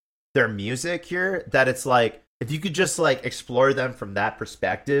in their music here that it's like if you could just like explore them from that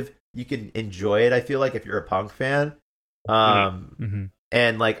perspective, you can enjoy it. I feel like if you're a punk fan,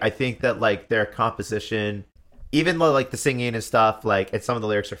 And like I think that like their composition, even though like the singing and stuff, like and some of the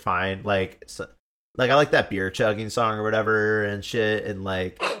lyrics are fine. Like like I like that beer chugging song or whatever and shit. And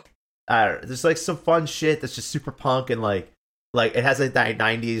like I don't know, there's like some fun shit that's just super punk and like it has like that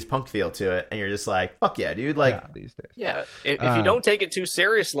 90s punk feel to it, and you're just like, fuck yeah, dude. Like yeah, these days. Yeah, if you don't take it too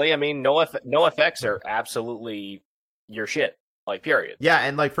seriously, I mean, no effects are absolutely your shit. Like, period. Yeah,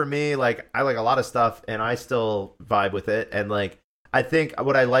 and like for me, like I like a lot of stuff, and I still vibe with it. And like I think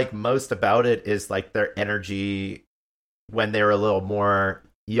what I like most about it is like their energy when they were a little more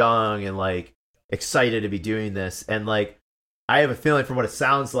young and like excited to be doing this. And like I have a feeling from what it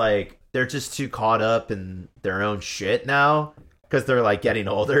sounds like, they're just too caught up in their own shit now because they're like getting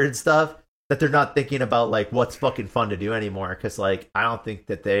older and stuff, that they're not thinking about like what's fucking fun to do anymore. Because like I don't think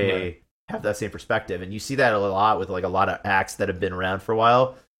that they have that same perspective, and you see that a lot with like a lot of acts that have been around for a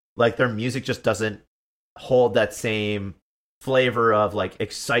while. Like their music just doesn't hold that same flavor of like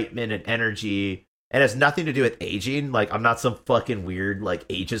excitement and energy, and it has nothing to do with aging. Like I'm not some fucking weird like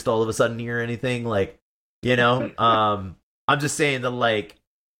ageist all of a sudden here or anything, like, you know. I'm just saying that like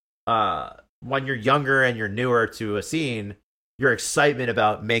when you're younger and you're newer to a scene, your excitement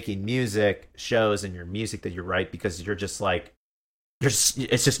about making music shows in your music that you write, because you're just like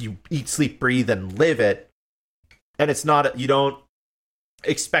it's just you eat, sleep, breathe, and live it. And it's not, you don't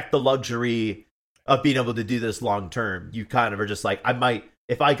expect the luxury of being able to do this long term. You kind of are just like, I might,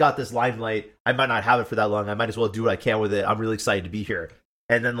 if I got this limelight, I might not have it for that long. I might as well do what I can with it. I'm really excited to be here.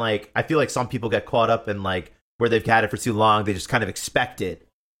 And then like, I feel like some people get caught up in like where they've had it for too long. They just kind of expect it,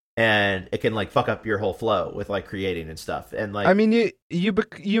 and it can like fuck up your whole flow with like creating and stuff. And like, I mean, you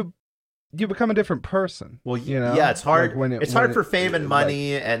become a different person. Well, you know, yeah, it's hard. Like it's hard for fame and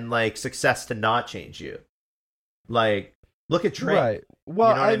money and like success to not change you. Like, look at Drake. Right. Well,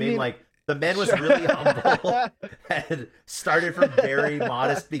 you know what I mean? Like, the man was really humble and started from very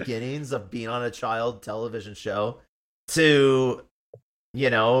modest beginnings of being on a child television show to, you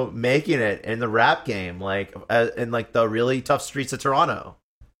know, making it in the rap game, like in like the really tough streets of Toronto.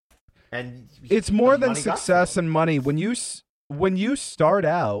 And it's more than success and money. When you start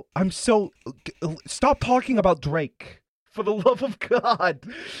out, stop talking about Drake, for the love of God.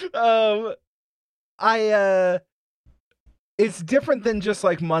 It's different than just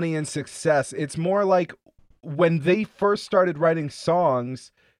like money and success. It's more like when they first started writing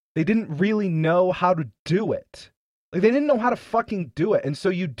songs, they didn't really know how to do it. Like they didn't know how to fucking do it. And so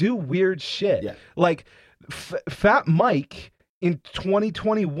you do weird shit. Yeah. Like Fat Mike in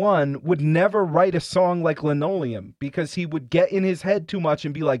 2021 would never write a song like Linoleum, because he would get in his head too much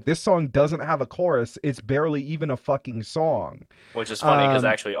and be like, this song doesn't have a chorus. It's barely even a fucking song. Which is funny because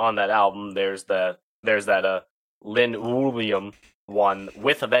actually on that album, there's that Linoleum one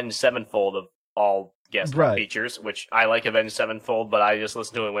with Avenged Sevenfold of all guest features, which I like Avenged Sevenfold, but I just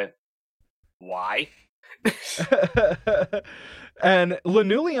listened to it and went, why? And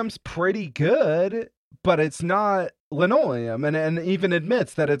Linoleum's pretty good, but it's not Linoleum, and even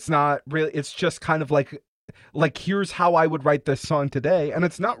admits that it's not really, it's just kind of like here's how I would write this song today, and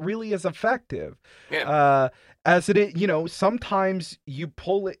it's not really as effective. As it is, you know, sometimes you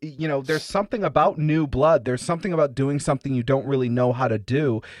pull it, you know, there's something about new blood, there's something about doing something you don't really know how to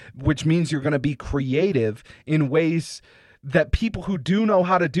do, which means you're going to be creative in ways that people who do know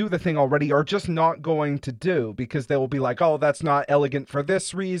how to do the thing already are just not going to do, because they will be like, oh, that's not elegant for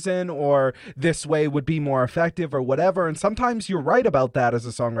this reason, or this way would be more effective, or whatever. And sometimes you're right about that as a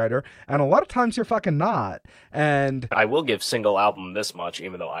songwriter, and a lot of times you're fucking not. And I will give Single Album this much,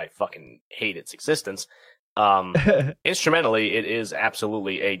 even though I fucking hate its existence. Instrumentally, it is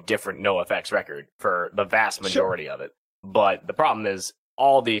absolutely a different NoFX record for the vast majority of it. But the problem is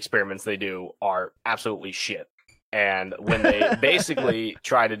all the experiments they do are absolutely shit. And when they basically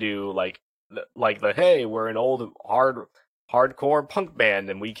try to do like the hey, we're an old hardcore punk band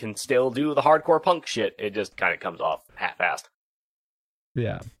and we can still do the hardcore punk shit, it just kind of comes off half-assed.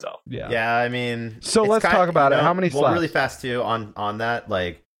 Yeah. So yeah, I mean, so let's talk about it. How many slaps? Well, really fast too on that.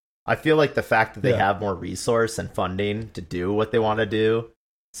 Like, I feel like the fact that they have more resource and funding to do what they want to do.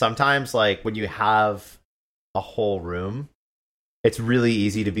 Sometimes, like when you have a whole room, it's really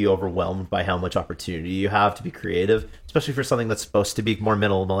easy to be overwhelmed by how much opportunity you have to be creative, especially for something that's supposed to be more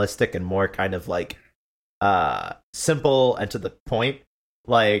minimalistic and more kind of like simple and to the point.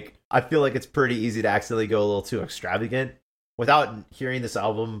 Like, I feel like it's pretty easy to accidentally go a little too extravagant. Without hearing this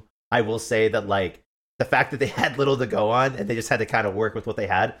album, I will say that like the fact that they had little to go on and they just had to kind of work with what they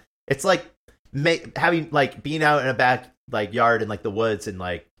had. It's like having like being out in a back like yard in like the woods and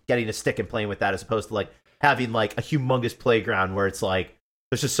like getting a stick and playing with that, as opposed to like having like a humongous playground where it's like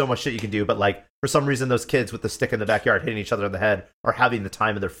there's just so much shit you can do. But like for some reason, those kids with the stick in the backyard hitting each other in the head are having the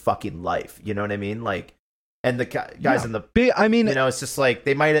time of their fucking life. You know what I mean? Like, and the guys in the, it's just like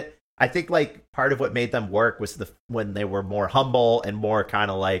they might. I think like part of what made them work was when they were more humble and more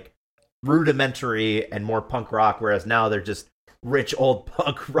kind of like rudimentary and more punk rock, whereas now they're just rich old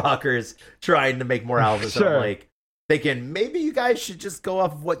punk rockers trying to make more albums. Sure. And I'm like thinking maybe you guys should just go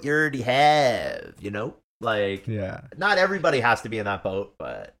off of what you already have, like not everybody has to be in that boat,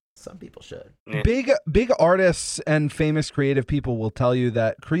 but some people should. Big artists and famous creative people will tell you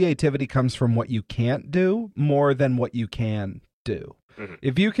that creativity comes from what you can't do more than what you can do.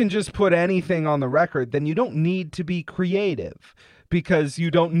 If you can just put anything on the record, then you don't need to be creative, because you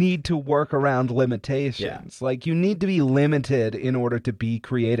don't need to work around limitations. Like, you need to be limited in order to be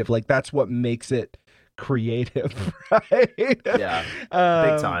creative. Like, that's what makes it creative, right? Yeah,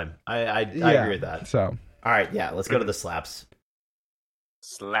 big time. I agree with that. So, all right, let's go to the slaps.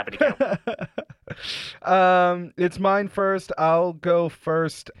 Slappity count. It's mine first. I'll go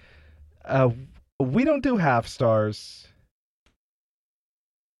first. We don't do half stars.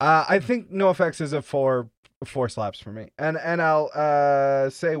 I think NoFX is a four slaps for me, and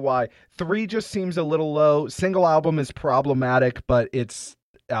I'll say why. 3 just seems a little low. Single album is problematic, but it's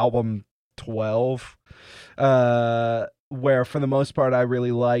album 12, where for the most part I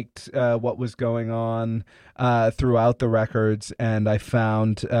really liked what was going on throughout the records, and I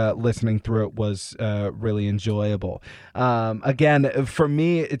found listening through it was really enjoyable. Again, for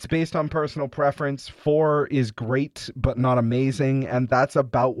me, it's based on personal preference. 4 is great, but not amazing, and that's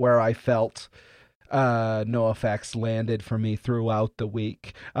about where I felt NoFX landed for me throughout the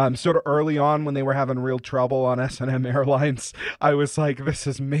week. Sort of early on when they were having real trouble on S&M Airlines, I was like, this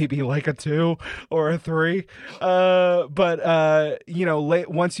is maybe like a 2 or a 3. But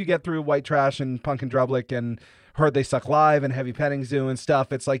once you get through White Trash and Punk and Drublic and Heard They Suck Live and Heavy Petting Zoo and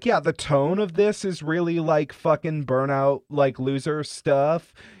stuff, it's like, the tone of this is really like fucking Burnout, like Loser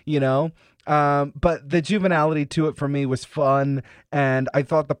stuff, but the juvenility to it for me was fun, and I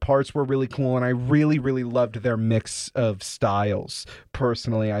thought the parts were really cool, and I really, really loved their mix of styles.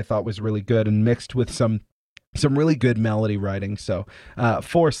 Personally, I thought was really good, and mixed with some really good melody writing. So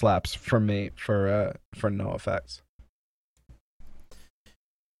 4 slaps for me for NoFX.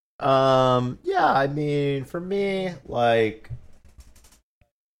 I mean, for me, like,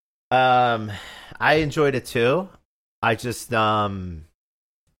 I enjoyed it too. I just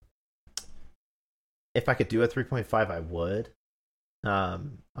if I could do a 3.5, I would.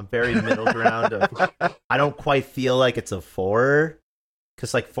 I'm very middle ground of, I don't quite feel like it's a 4,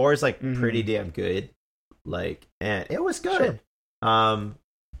 because like 4 is like pretty damn good, like, and it was good. Sure.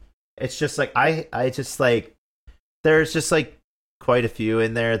 It's just like I just like, there's just like quite a few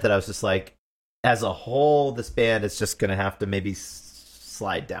in there that I was just like, as a whole, this band is just gonna have to maybe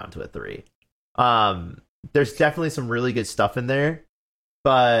slide down to a 3. There's definitely some really good stuff in there,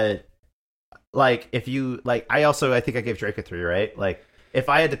 but like, if you like, I think I gave Drake a 3, right? Like, if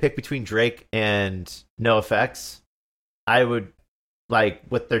I had to pick between Drake and NoFX, I would, like,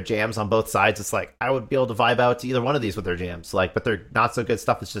 with their jams on both sides, it's like I would be able to vibe out to either one of these with their jams. Like, but their not so good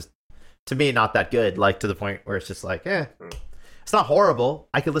stuff is just, to me, not that good. Like, to the point where it's just like, it's not horrible.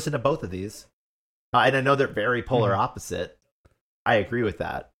 I could listen to both of these, and I know they're very polar opposite. I agree with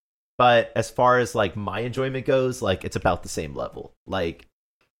that. But as far as like my enjoyment goes, like, it's about the same level. Like,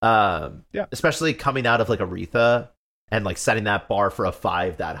 especially coming out of like Aretha and like setting that bar for a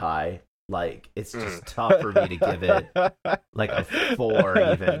 5 that high, like, it's just tough for me to give it like a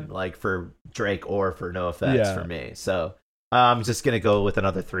 4 even, like, for Drake or for NoFX for me. So I'm just gonna go with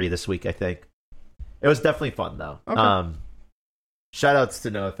another 3 this week. I think it was definitely fun though. Okay. Shout outs to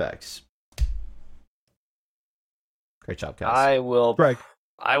NoFX. Great job, guys. I will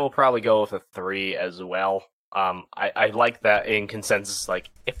probably go with a 3 as well. I like that in consensus. Like,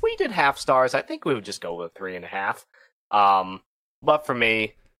 if we did half stars, I think we would just go with 3.5. But for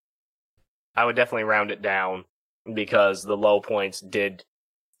me, I would definitely round it down, because the low points did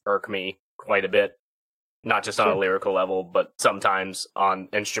irk me quite a bit. Not just on a lyrical level, but sometimes on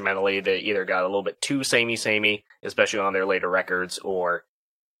instrumentally, they either got a little bit too samey, especially on their later records, or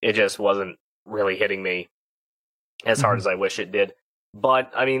it just wasn't really hitting me as hard as I wish it did.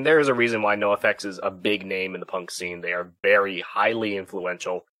 But, I mean, there's a reason why NoFX is a big name in the punk scene. They are very highly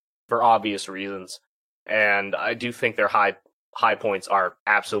influential for obvious reasons. And I do think their high points are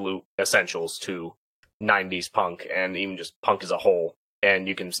absolute essentials to 90s punk, and even just punk as a whole. And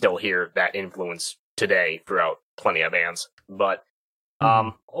you can still hear that influence today throughout plenty of bands. But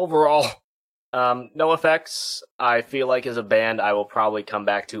overall, NoFX, I feel like, as a band, I will probably come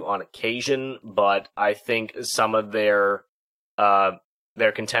back to on occasion. But I think some of their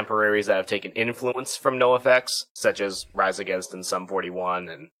their contemporaries that have taken influence from NoFX, such as Rise Against and Sum 41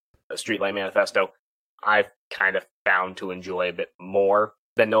 and the Streetlight Manifesto, I've kind of found to enjoy a bit more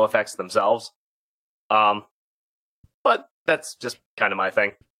than NoFX themselves. But that's just kind of my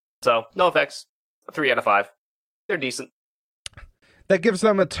thing. So, NoFX, a 3 out of 5. They're decent. That gives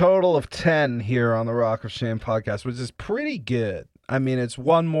them a total of 10 here on the Rock of Shame podcast, which is pretty good. I mean, it's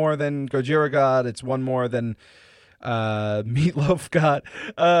one more than Gojira got. It's one more than Meatloaf got.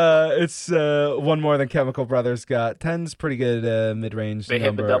 It's one more than Chemical Brothers got. 10's pretty good mid-range They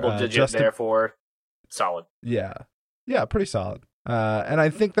number. hit the double digit, therefore, solid. Yeah. Yeah, pretty solid. And I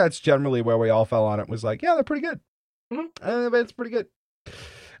think that's generally where we all fell on it, was like, yeah, they're pretty good. Mm-hmm. It's pretty good.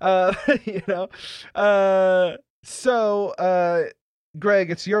 You know? So,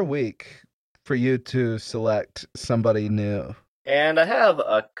 Greg, it's your week for you to select somebody new. And I have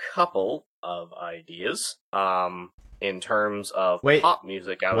a couple of ideas in terms of pop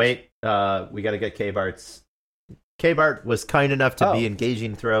music. We got to get K-Bart's. K-Bart was kind enough to be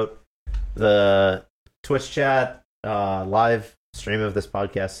engaging throughout the Twitch chat live stream of this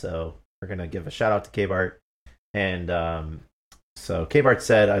podcast, so we're going to give a shout out to K-Bart. And so K-Bart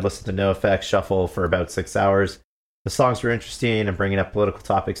said, I listened to NoFX Shuffle for about 6 hours. The songs were interesting and bringing up political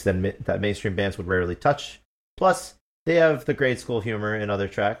topics that mainstream bands would rarely touch. Plus, they have the grade school humor in other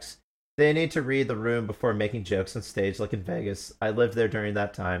tracks. They need to read the room before making jokes on stage like in Vegas. I lived there during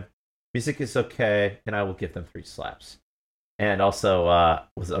that time. Music is okay, and I will give them 3 slaps. And also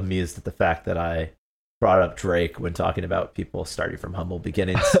was amused at the fact that I brought up Drake when talking about people starting from humble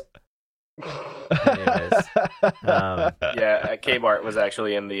beginnings. Anyways, yeah, Kmart was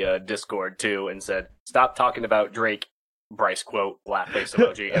actually in the Discord too and said, "Stop talking about Drake." Bryce quote, blackface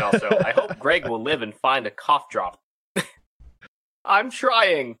emoji, and also, "I hope Greg will live and find a cough drop." I'm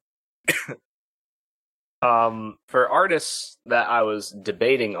trying. For artists that I was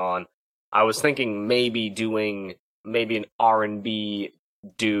debating on, I was thinking maybe doing an R&B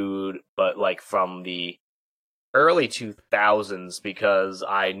dude, but like from the early 2000s, because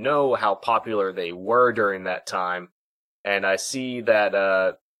I know how popular they were during that time, and I see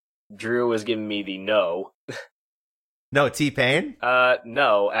that Drew is giving me the no. No, T-Pain?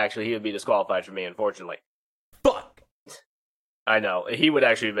 No, actually, he would be disqualified for me, unfortunately. Fuck! I know. He would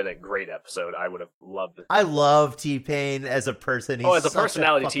actually have been a great episode. I would have loved it. I love T-Pain as a person. As a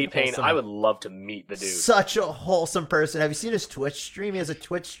personality, T-Pain, I would love to meet the dude. Such a wholesome person. Have you seen his Twitch stream? He has a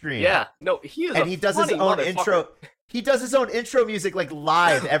Twitch stream. Yeah. No, he is. And he does his own intro. He does his own intro music like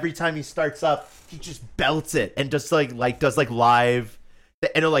live every time he starts up. He just belts it and just does live,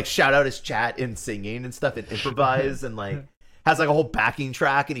 and he'll like shout out his chat in singing and stuff and improvise and like has like a whole backing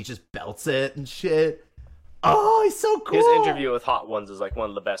track and he just belts it and shit. Oh, he's so cool. His interview with Hot Ones is like one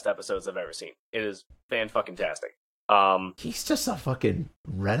of the best episodes I've ever seen. It is fan-fucking-tastic. He's just a fucking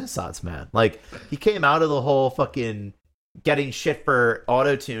renaissance man. Like, he came out of the whole fucking getting shit for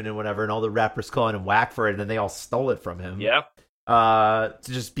auto-tune and whatever, and all the rappers calling him whack for it, and then they all stole it from him. Yeah. To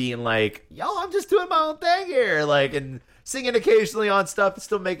just being like, yo, I'm just doing my own thing here. Like, and singing occasionally on stuff and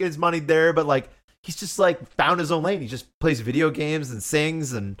still making his money there, but like, he's just like found his own lane. He just plays video games and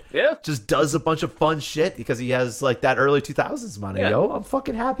sings and just does a bunch of fun shit because he has like that early 2000s money. Yeah. Yo, I'm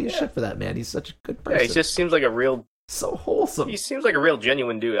fucking happy as shit for that, man. He's such a good person. Yeah, he just seems like a real... So wholesome. He seems like a real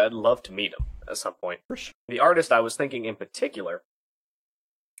genuine dude. I'd love to meet him at some point. For sure. The artist I was thinking in particular,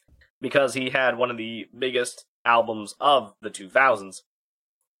 because he had one of the biggest albums of the 2000s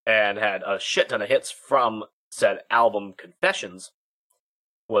and had a shit ton of hits from said album, Confessions,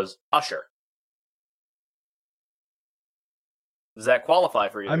 was Usher. Does that qualify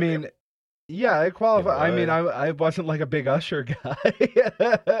for you? I mean, yeah, it qualifies. I mean, I wasn't like a big Usher guy.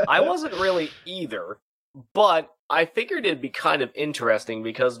 I wasn't really either, but I figured it'd be kind of interesting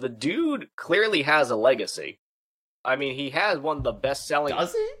because the dude clearly has a legacy. I mean, he has one of the best-selling...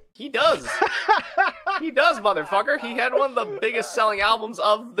 Does he? He does. He does, motherfucker. He had one of the biggest-selling albums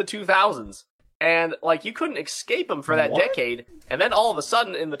of the 2000s. And, like, you couldn't escape him for that decade. And then all of a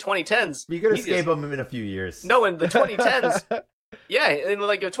sudden, in the 2010s... You could escape him in a few years. No, in the 2010s... Yeah, in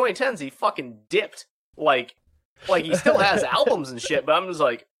like the 2010s, he fucking dipped. Like he still has albums and shit, but I'm just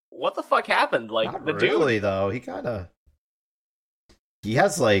like, what the fuck happened? Like, Not the really, dude... though. He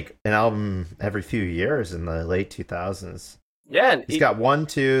has, like, an album every few years in the late 2000s. Yeah. And He's got 1,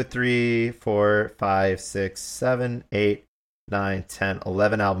 2, 3, 4, 5, 6, 7, 8, 9, 10,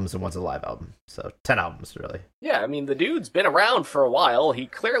 11 albums, and one's a live album. So 10 albums, really. Yeah, I mean, the dude's been around for a while. He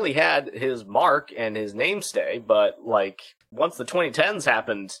clearly had his mark and his namestay, but, like, once the 2010s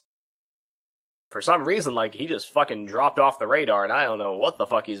happened, for some reason, like, he just fucking dropped off the radar, and I don't know what the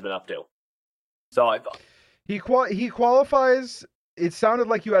fuck he's been up to. So I thought... He qualifies it sounded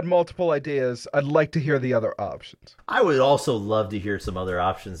like you had multiple ideas. I'd like to hear the other options. I would also love to hear some other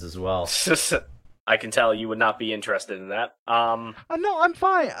options as well. I can tell you would not be interested in that. No, I'm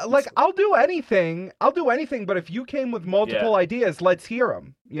fine. Like, I'll do anything. But if you came with multiple ideas, let's hear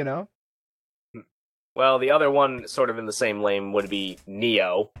them, you know? Well, the other one, sort of in the same lane, would be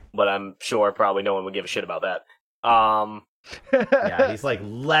Neo, but I'm sure probably no one would give a shit about that. Yeah, he's like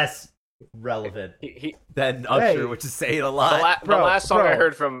less relevant than Usher, which is saying a lot. The last song I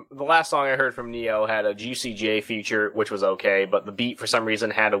heard from Neo had a Juicy J feature, which was okay, but the beat for some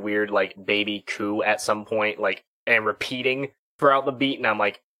reason had a weird like baby coo at some point, like, and repeating throughout the beat, and I'm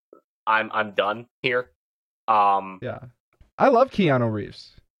like, I'm done here. Yeah, I love Keanu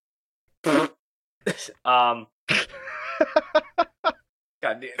Reeves. God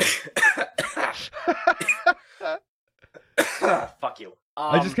damn. Fuck you.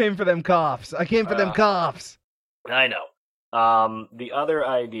 I just came for them coughs. I know. The other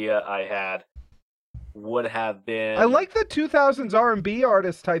idea I had would have been... I like the 2000s R&B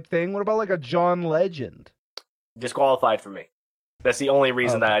artist type thing. What about like a John Legend? Disqualified for me. That's the only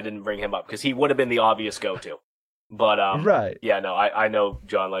reason that I didn't bring him up, because he would have been the obvious go-to. But, right. Yeah, no, I know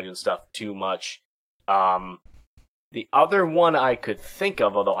John Legend stuff too much. The other one I could think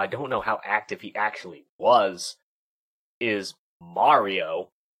of, although I don't know how active he actually was, is Mario.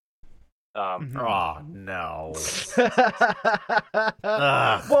 Oh no.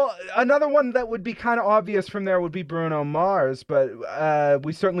 Well, another one that would be kind of obvious from there would be Bruno Mars, but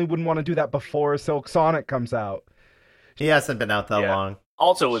we certainly wouldn't want to do that before Silk Sonic comes out. He hasn't been out that long.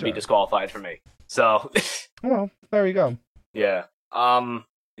 Also would be disqualified for me. So well, there you go. Yeah.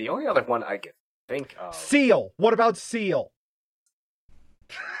 The only other one I could think of, Seal. What about Seal?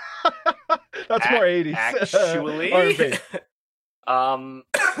 That's more 80s. Actually,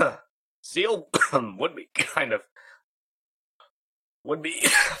 Seal would be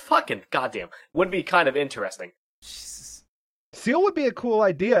fucking goddamn would be kind of interesting. Jesus. Seal would be a cool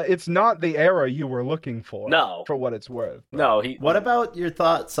idea. It's not the era you were looking for. No, for what it's worth. No. What about your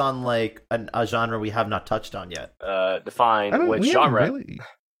thoughts on like a genre we have not touched on yet? Define which genre.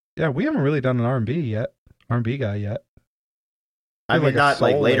 Yeah, we haven't really done an R&B guy yet. I mean, not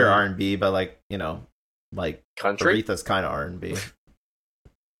like later R&B, but like, you know, like country. Aretha's kind of R&B.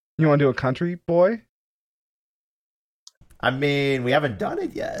 You want to do a country boy? I mean, we haven't done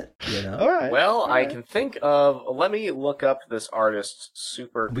it yet, you know. All right. Well, I can think of. Let me look up this artist.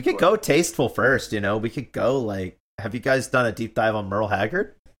 We could go tasteful first, you know. We could go like. Have you guys done a deep dive on Merle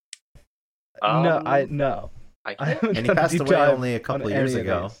Haggard? No. I can't. And he passed away only a couple of years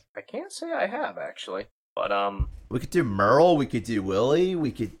ago. I can't say I have actually, but we could do Merle. We could do Willie. We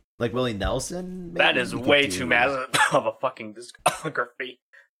could like Willie Nelson. Maybe. That is way too massive of a fucking discography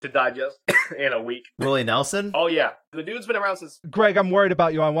to digest in a week. Willie Nelson? Oh yeah, the dude's been around since. Greg, I'm worried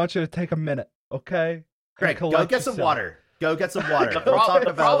about you. I want you to take a minute, okay? Greg, go get some water. Go get some water.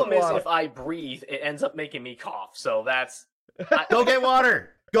 The problem is if I breathe, it ends up making me cough. So that's. Go get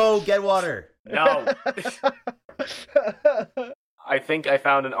water. Go get water. No. I think I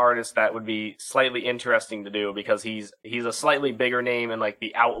found an artist that would be slightly interesting to do because he's a slightly bigger name in like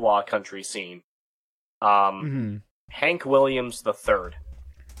the outlaw country scene. Hank Williams III.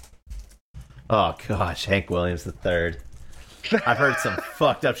 Oh gosh, Hank Williams III. I've heard some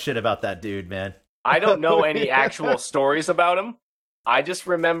fucked up shit about that dude, man. I don't know any actual stories about him. I just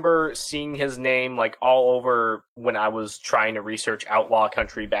remember seeing his name like all over when I was trying to research outlaw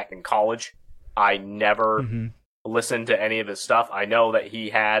country back in college. I never listened to any of his stuff. I know that he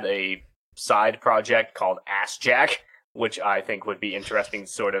had a side project called Ass Jack, which I think would be interesting to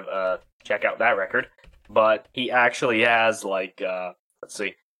sort of check out that record. But he actually has like, let's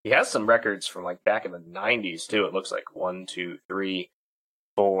see, he has some records from like back in the 90s too. It looks like 1, 2, 3,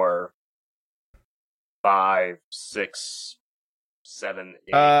 4, 5, 6, 7,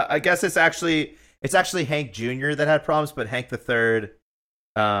 8. I guess it's actually Hank Jr. that had problems, but Hank III,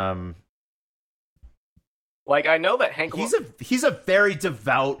 like I know that Hank. He's a very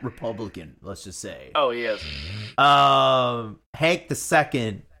devout Republican. Let's just say. Oh, he is. Hank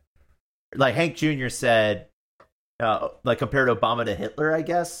II, like Hank Jr. said, like compared Obama to Hitler, I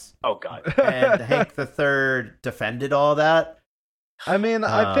guess. Oh God. And Hank III defended all that. I mean,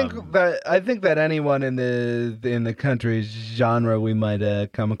 I think that anyone in the country's genre, we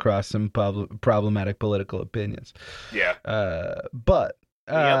might come across some problematic political opinions. Yeah. But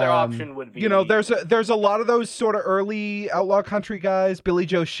the other option would be, you know, there's a lot of those sort of early outlaw country guys. Billy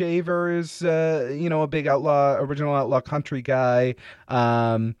Joe Shaver is, you know, a big original outlaw country guy.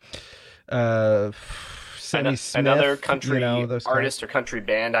 Sammy Smith, another country, you know, artist or country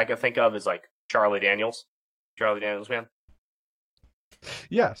band I could think of is like Charlie Daniels. Charlie Daniels Band.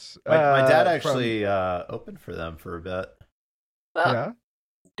 Yes. My dad actually opened for them for a bit. Ah, Yeah.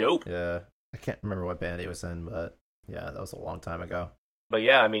 dope. Yeah, I can't remember what band he was in, but yeah, that was a long time ago. But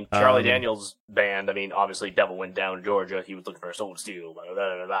yeah, I mean, Charlie Um, Daniels' band, I mean, obviously Devil Went Down Georgia, he was looking for a soul to steal, blah, blah,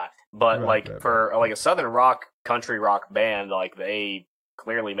 blah, blah. But, Right, like, right, for, like, a southern rock, country rock band, like, they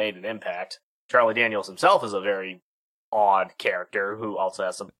clearly made an impact. Charlie Daniels himself is a very odd character who also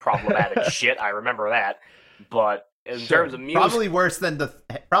has some problematic shit, I remember that. But in Sure. terms of music... Probably worse than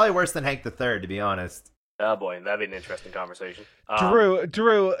Hank the Third, to be honest. Oh boy, that'd be an interesting conversation.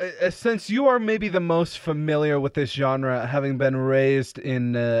 Drew, since you are maybe the most familiar with this genre, having been raised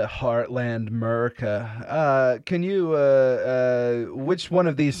in Heartland, America, can you, which one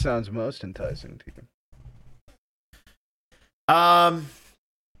of these sounds most enticing to you?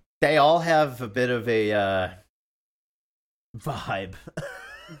 They all have a bit of a vibe.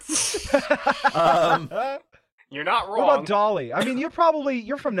 You're not What wrong. about Dolly? I mean, you're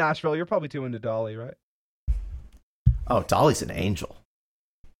from Nashville. You're probably too into Dolly, right? Oh, Dolly's an angel.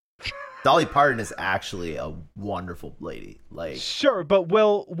 Dolly Parton is actually a wonderful lady. Like, Sure, but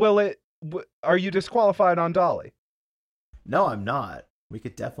are you disqualified on Dolly? no, I'm not. We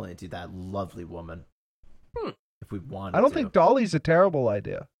could definitely do that lovely woman if we wanted. I don't to. think Dolly's a terrible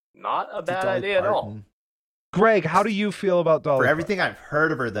idea. Not a Do bad Dolly idea at all. Parton. Greg, how do you feel about Dolly? For everything I've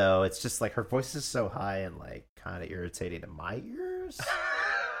heard of her, though, it's just like her voice is so high and like kind of irritating to my ears.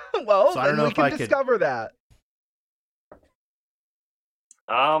 Well, So I don't then know we if can I could- discover that.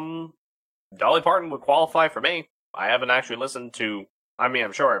 Dolly Parton would qualify for me. I haven't actually listened to. I mean,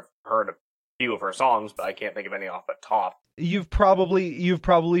 I'm sure I've heard a few of her songs, but I can't think of any off the top. You've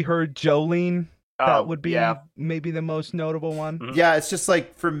probably heard Jolene. That would be yeah. maybe the most notable one. Mhm. Yeah, it's just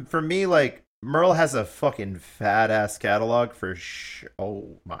like for me, like Merle has a fucking fat ass catalog for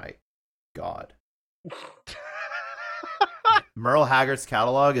oh my god. Merle Haggard's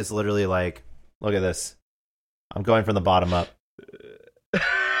catalog is literally like, look at this. I'm going from the bottom up.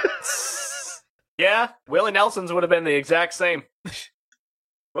 Yeah, Willie Nelson's would have been the exact same.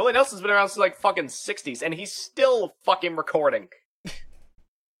 Willie Nelson's been around since like fucking 60s, and he's still fucking recording.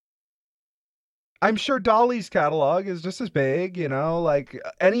 I'm sure Dolly's catalog is just as big, you know, like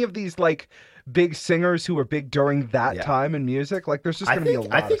any of these like big singers who were big during that Yeah. time in music. Like there's just I going to be a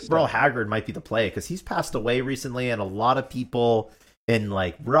think lot I think of Merle stuff. Haggard might be the play because he's passed away recently, and a lot of people in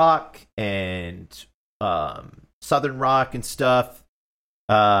like rock and southern rock and stuff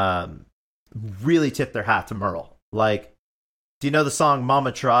really tip their hat to Merle. Like, do you know the song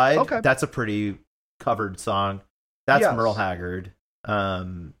 "Mama Tried"? Okay. That's a pretty covered song. That's Yes. Merle Haggard.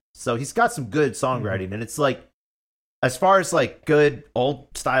 So he's got some good songwriting, and it's like, as far as like good old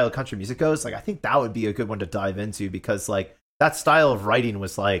style country music goes, like I think that would be a good one to dive into because like that style of writing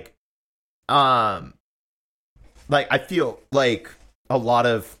was like I feel like a lot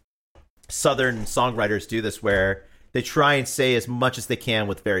of southern songwriters do this where they try and say as much as they can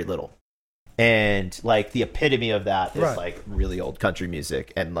with very little. And like the epitome of that is Right. like really old country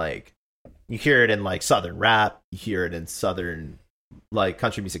music, and like you hear it in like southern rap, you hear it in southern like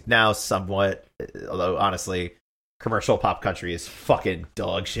country music now somewhat, although honestly commercial pop country is fucking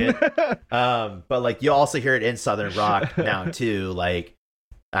dog shit. But like you also hear it in southern rock now too. Like,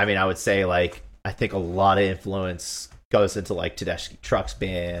 I mean, I would say like I think a lot of influence goes into like Tedeschi Trucks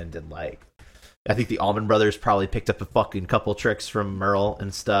Band, and like I think the Allman Brothers probably picked up a fucking couple tricks from Merle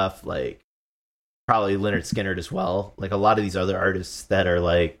and stuff. Like probably Leonard Skinner as well. Like a lot of these other artists that are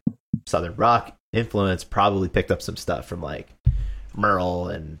like southern rock influence probably picked up some stuff from like Merle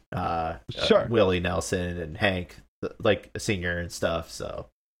and Sure. Willie Nelson and Hank, like a senior and stuff. So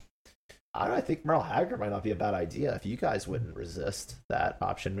I don't know, I think Merle Haggard might not be a bad idea if you guys wouldn't resist that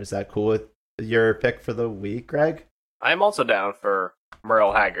option. Was that cool with your pick for the week, Greg? I'm also down for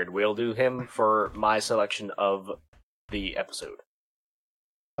Merle Haggard. We'll do him for my selection of the episode.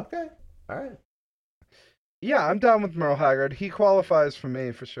 Okay. All right. Yeah, I'm down with Merle Haggard. He qualifies for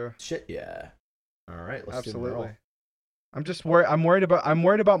me for sure. Shit, yeah. All right, let's do Absolutely. Merle. I'm just worried. I'm worried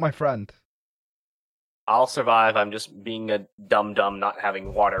about my friend. I'll survive. I'm just being a dum-dum not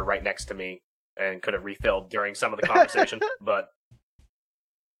having water right next to me and could have refilled during some of the conversation, but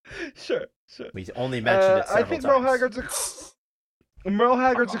Sure. We only mentioned it several I think times. Merle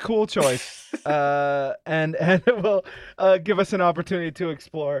Haggard's a cool choice, and it will give us an opportunity to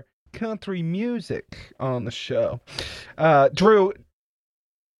explore country music on the show. Drew,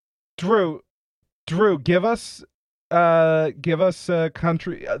 give us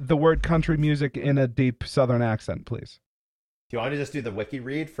country the word country music in a deep Southern accent, please. Do you want me to just do the wiki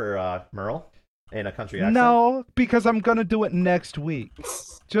read for Merle in a country accent? No, because I'm gonna do it next week.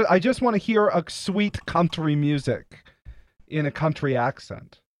 I just want to hear a sweet country music in a country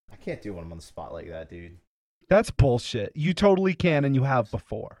accent. I can't do one on the spot like that, dude. That's bullshit. You totally can, and you have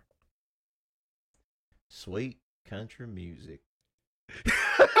before. Sweet country music.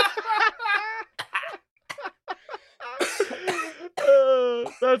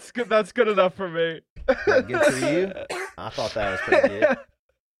 That's good. That's good enough for me. That good for you? I thought that was pretty good.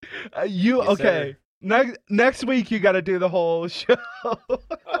 Yes, okay? Sir. Next week you got to do the whole show.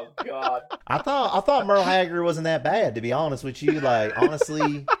 Oh God. I thought Merle Haggard wasn't that bad, to be honest with you. Like,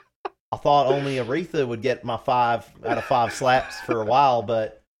 honestly, I thought only Aretha would get my 5 out of 5 slaps for a while,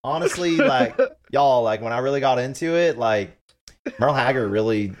 but honestly, like, y'all, like, when I really got into it, like, Merle Haggard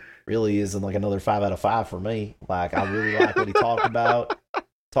really isn't like another 5 out of 5 for me. Like, I really like what he talked about.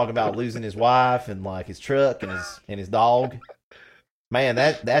 Talking about losing his wife and like his truck and his dog. Man,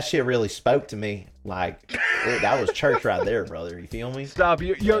 that shit really spoke to me. Like, that was church right there, brother. You feel me? Stop!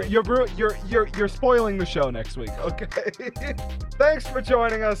 You're spoiling the show next week. Okay. Thanks for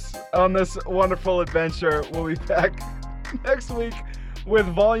joining us on this wonderful adventure. We'll be back next week with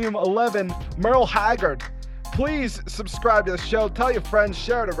Volume 11, Merle Haggard. Please subscribe to the show. Tell your friends.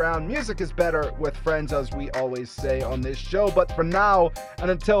 Share it around. Music is better with friends, as we always say on this show. But for now, and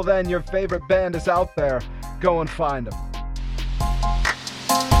until then, your favorite band is out there. Go and find them.